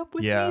keeping up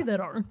with Yeah. me that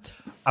aren't.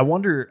 I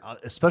wonder,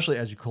 especially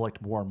as you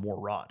collect more and more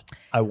rot,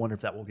 I wonder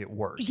if that will get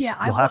worse.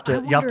 Yeah, you'll have to I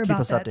keep wonder us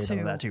about that updated on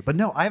too. that too. But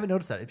no, I haven't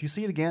noticed that. If you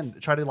see it again,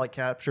 try to like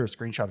capture a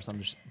screenshot or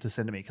something to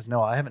send to me, because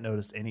no, I haven't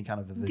noticed any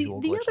kind of a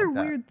visual The glitch other like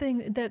that. weird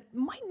thing that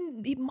might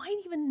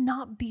even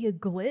not be a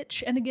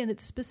glitch, and again,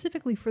 it's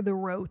specifically for the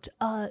rote.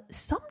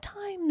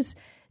 Sometimes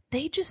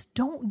they just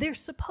don't. They're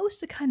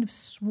supposed to kind of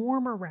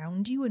swarm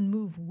around you and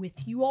move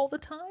with you all the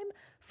time.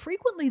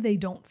 Frequently, they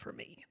don't for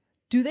me.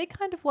 Do they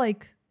kind of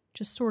like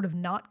just sort of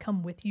not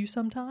come with you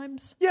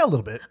sometimes? Yeah, a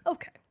little bit.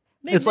 Okay.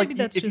 It's like maybe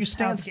that's if you just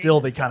how stand the game still,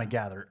 is they then. kind of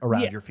gather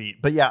around Yeah. your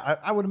feet. But yeah,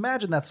 I would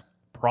imagine that's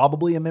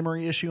probably a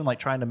memory issue and like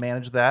trying to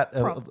manage that.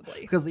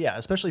 Probably. Because yeah,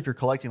 especially if you're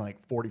collecting like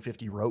 40,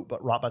 50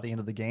 rot by the end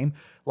of the game,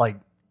 like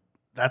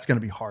that's going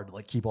to be hard to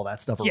like keep all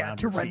that stuff Yeah, around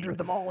to your render feet.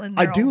 them all in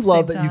I there do all at the love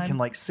same that you time. can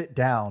like sit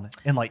down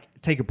and like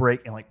take a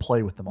break and like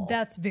play with them all.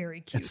 That's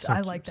very cute. It's so I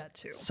cute. like that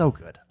too. So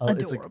good.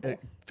 It's Adorable. a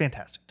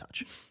fantastic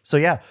touch. So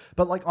yeah,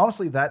 but like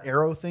honestly, that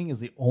arrow thing is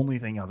the only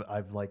thing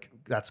I've like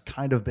that's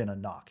kind of been a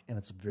knock, and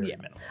it's very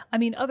minimal. I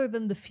mean, other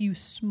than the few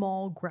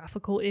small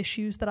graphical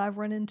issues that I've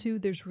run into,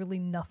 there's really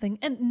nothing.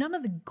 And none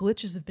of the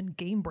glitches have been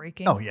game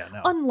breaking. Oh, yeah,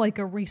 no. Unlike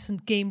a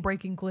recent game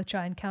breaking glitch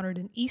I encountered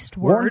in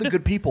Eastward. Warn the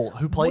good people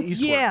who play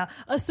Eastward. Yeah.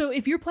 So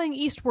if you're playing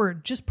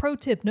Eastward, just pro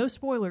tip, no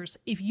spoilers.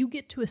 If you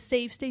get to a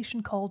save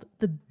station called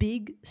the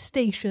Big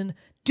Station,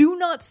 do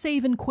not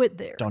save and quit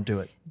there. Don't do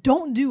it.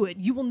 Don't do it.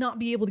 You will not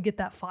be able to get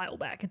that file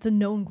back. It's a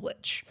known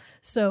glitch.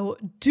 So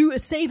do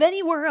save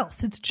anywhere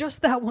else. It's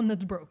just that one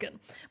that's broken.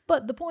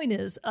 But the point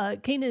is,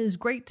 Kena is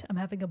great. I'm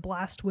having a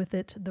blast with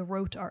it. The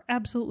rote are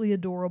absolutely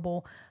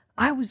adorable.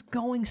 I was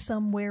going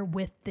somewhere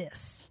with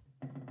this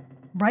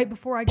right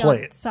before I Play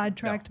got it.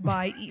 sidetracked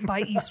by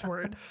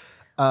Eastward.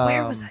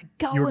 Where was I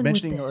going? You were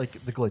mentioning with like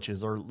this? the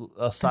glitches, or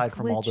aside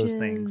from all those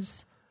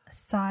things.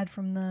 Aside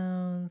from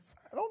those,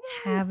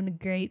 having a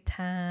great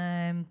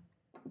time.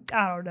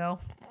 I don't know.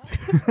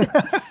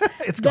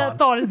 It's That gone.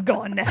 thought is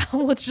gone now.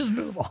 Let's just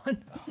move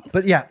on.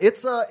 But yeah,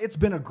 it's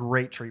been a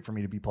great treat for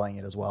me to be playing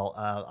it as well.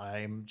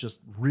 I'm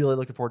just really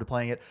looking forward to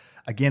playing it.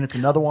 Again, it's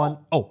another one.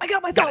 Oh, I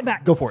got my thought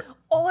back. Go for it.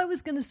 All I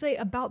was going to say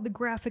about the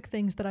graphic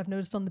things that I've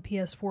noticed on the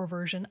PS4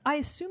 version, I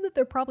assume that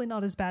they're probably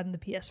not as bad in the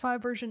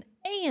PS5 version,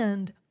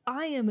 and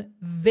I am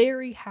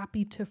very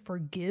happy to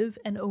forgive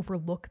and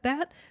overlook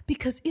that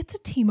because it's a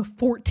team of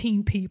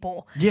 14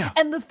 people. Yeah.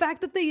 And the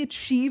fact that they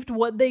achieved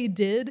what they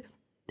did,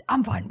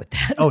 I'm fine with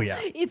that. Oh, yeah.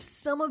 If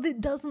some of it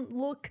doesn't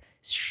look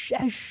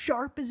as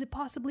sharp as it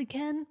possibly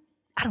can,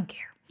 I don't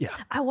care. Yeah.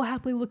 I will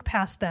happily look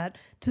past that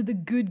to the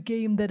good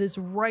game that is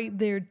right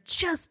there,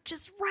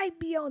 just right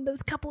beyond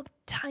those couple of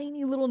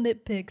tiny little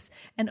nitpicks,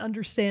 and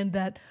understand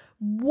that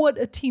what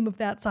a team of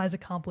that size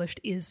accomplished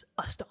is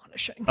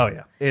astonishing. Oh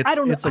yeah, I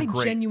don't know. It's a I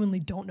great, genuinely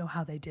don't know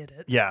how they did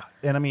it. Yeah,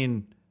 and I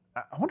mean,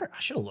 I wonder. I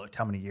should have looked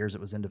how many years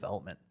it was in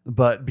development,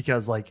 but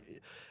because like,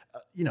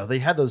 they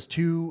had those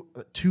two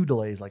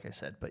delays, like I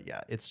said. But yeah,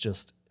 it's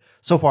just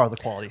so far the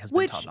quality has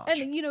been top notch.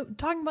 And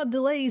talking about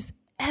delays,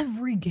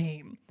 every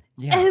game.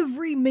 Yeah.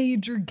 Every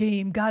major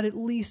game got at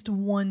least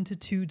 1 to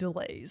 2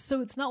 delays.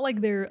 So it's not like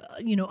they're,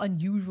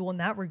 unusual in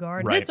that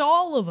regard. Right. It's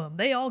all of them.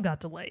 They all got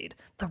delayed.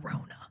 The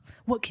Rona.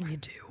 What can you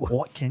do?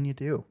 What can you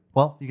do?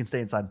 Well, you can stay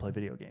inside and play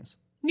video games.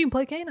 You can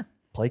play Kena.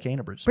 Play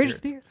Kena Bridge of Bridge of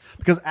Spirits. Spirits.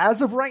 Because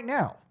as of right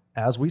now,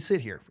 as we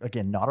sit here,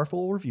 again, not our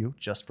full review,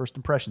 just first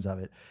impressions of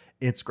it,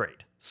 it's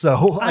great.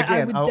 So I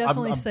again, would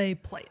definitely say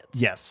play it.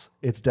 yes,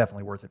 it's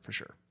definitely worth it for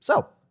sure.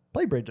 So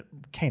play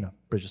Kena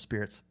Bridge of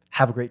Spirits.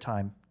 Have a great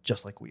time,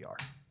 just like we are.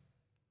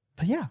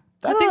 But yeah,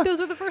 I think those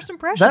are the first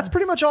impressions. that's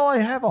pretty much all I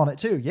have on it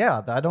too.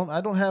 Yeah, I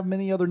don't have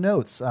many other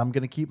notes. I'm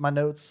gonna keep my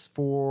notes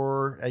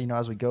for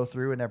as we go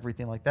through and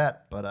everything like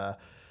that. But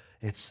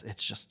it's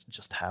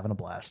just having a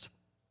blast.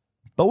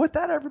 But with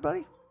that,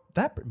 everybody,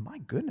 my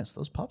goodness,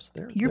 those pups,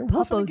 they're Your woofing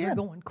puppos again. are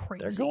going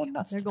crazy. They're going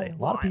nuts They're today. going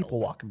A lot of people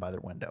wild. walking by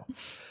their window.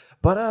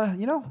 But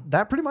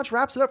that pretty much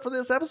wraps it up for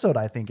this episode,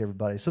 I think,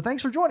 everybody. So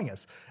thanks for joining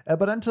us.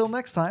 But until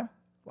next time,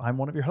 I'm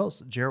one of your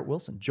hosts, Jarrett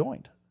Wilson,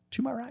 joined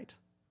to my right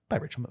by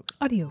Rachel Mook.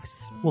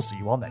 Adios. We'll see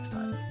you all next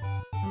time.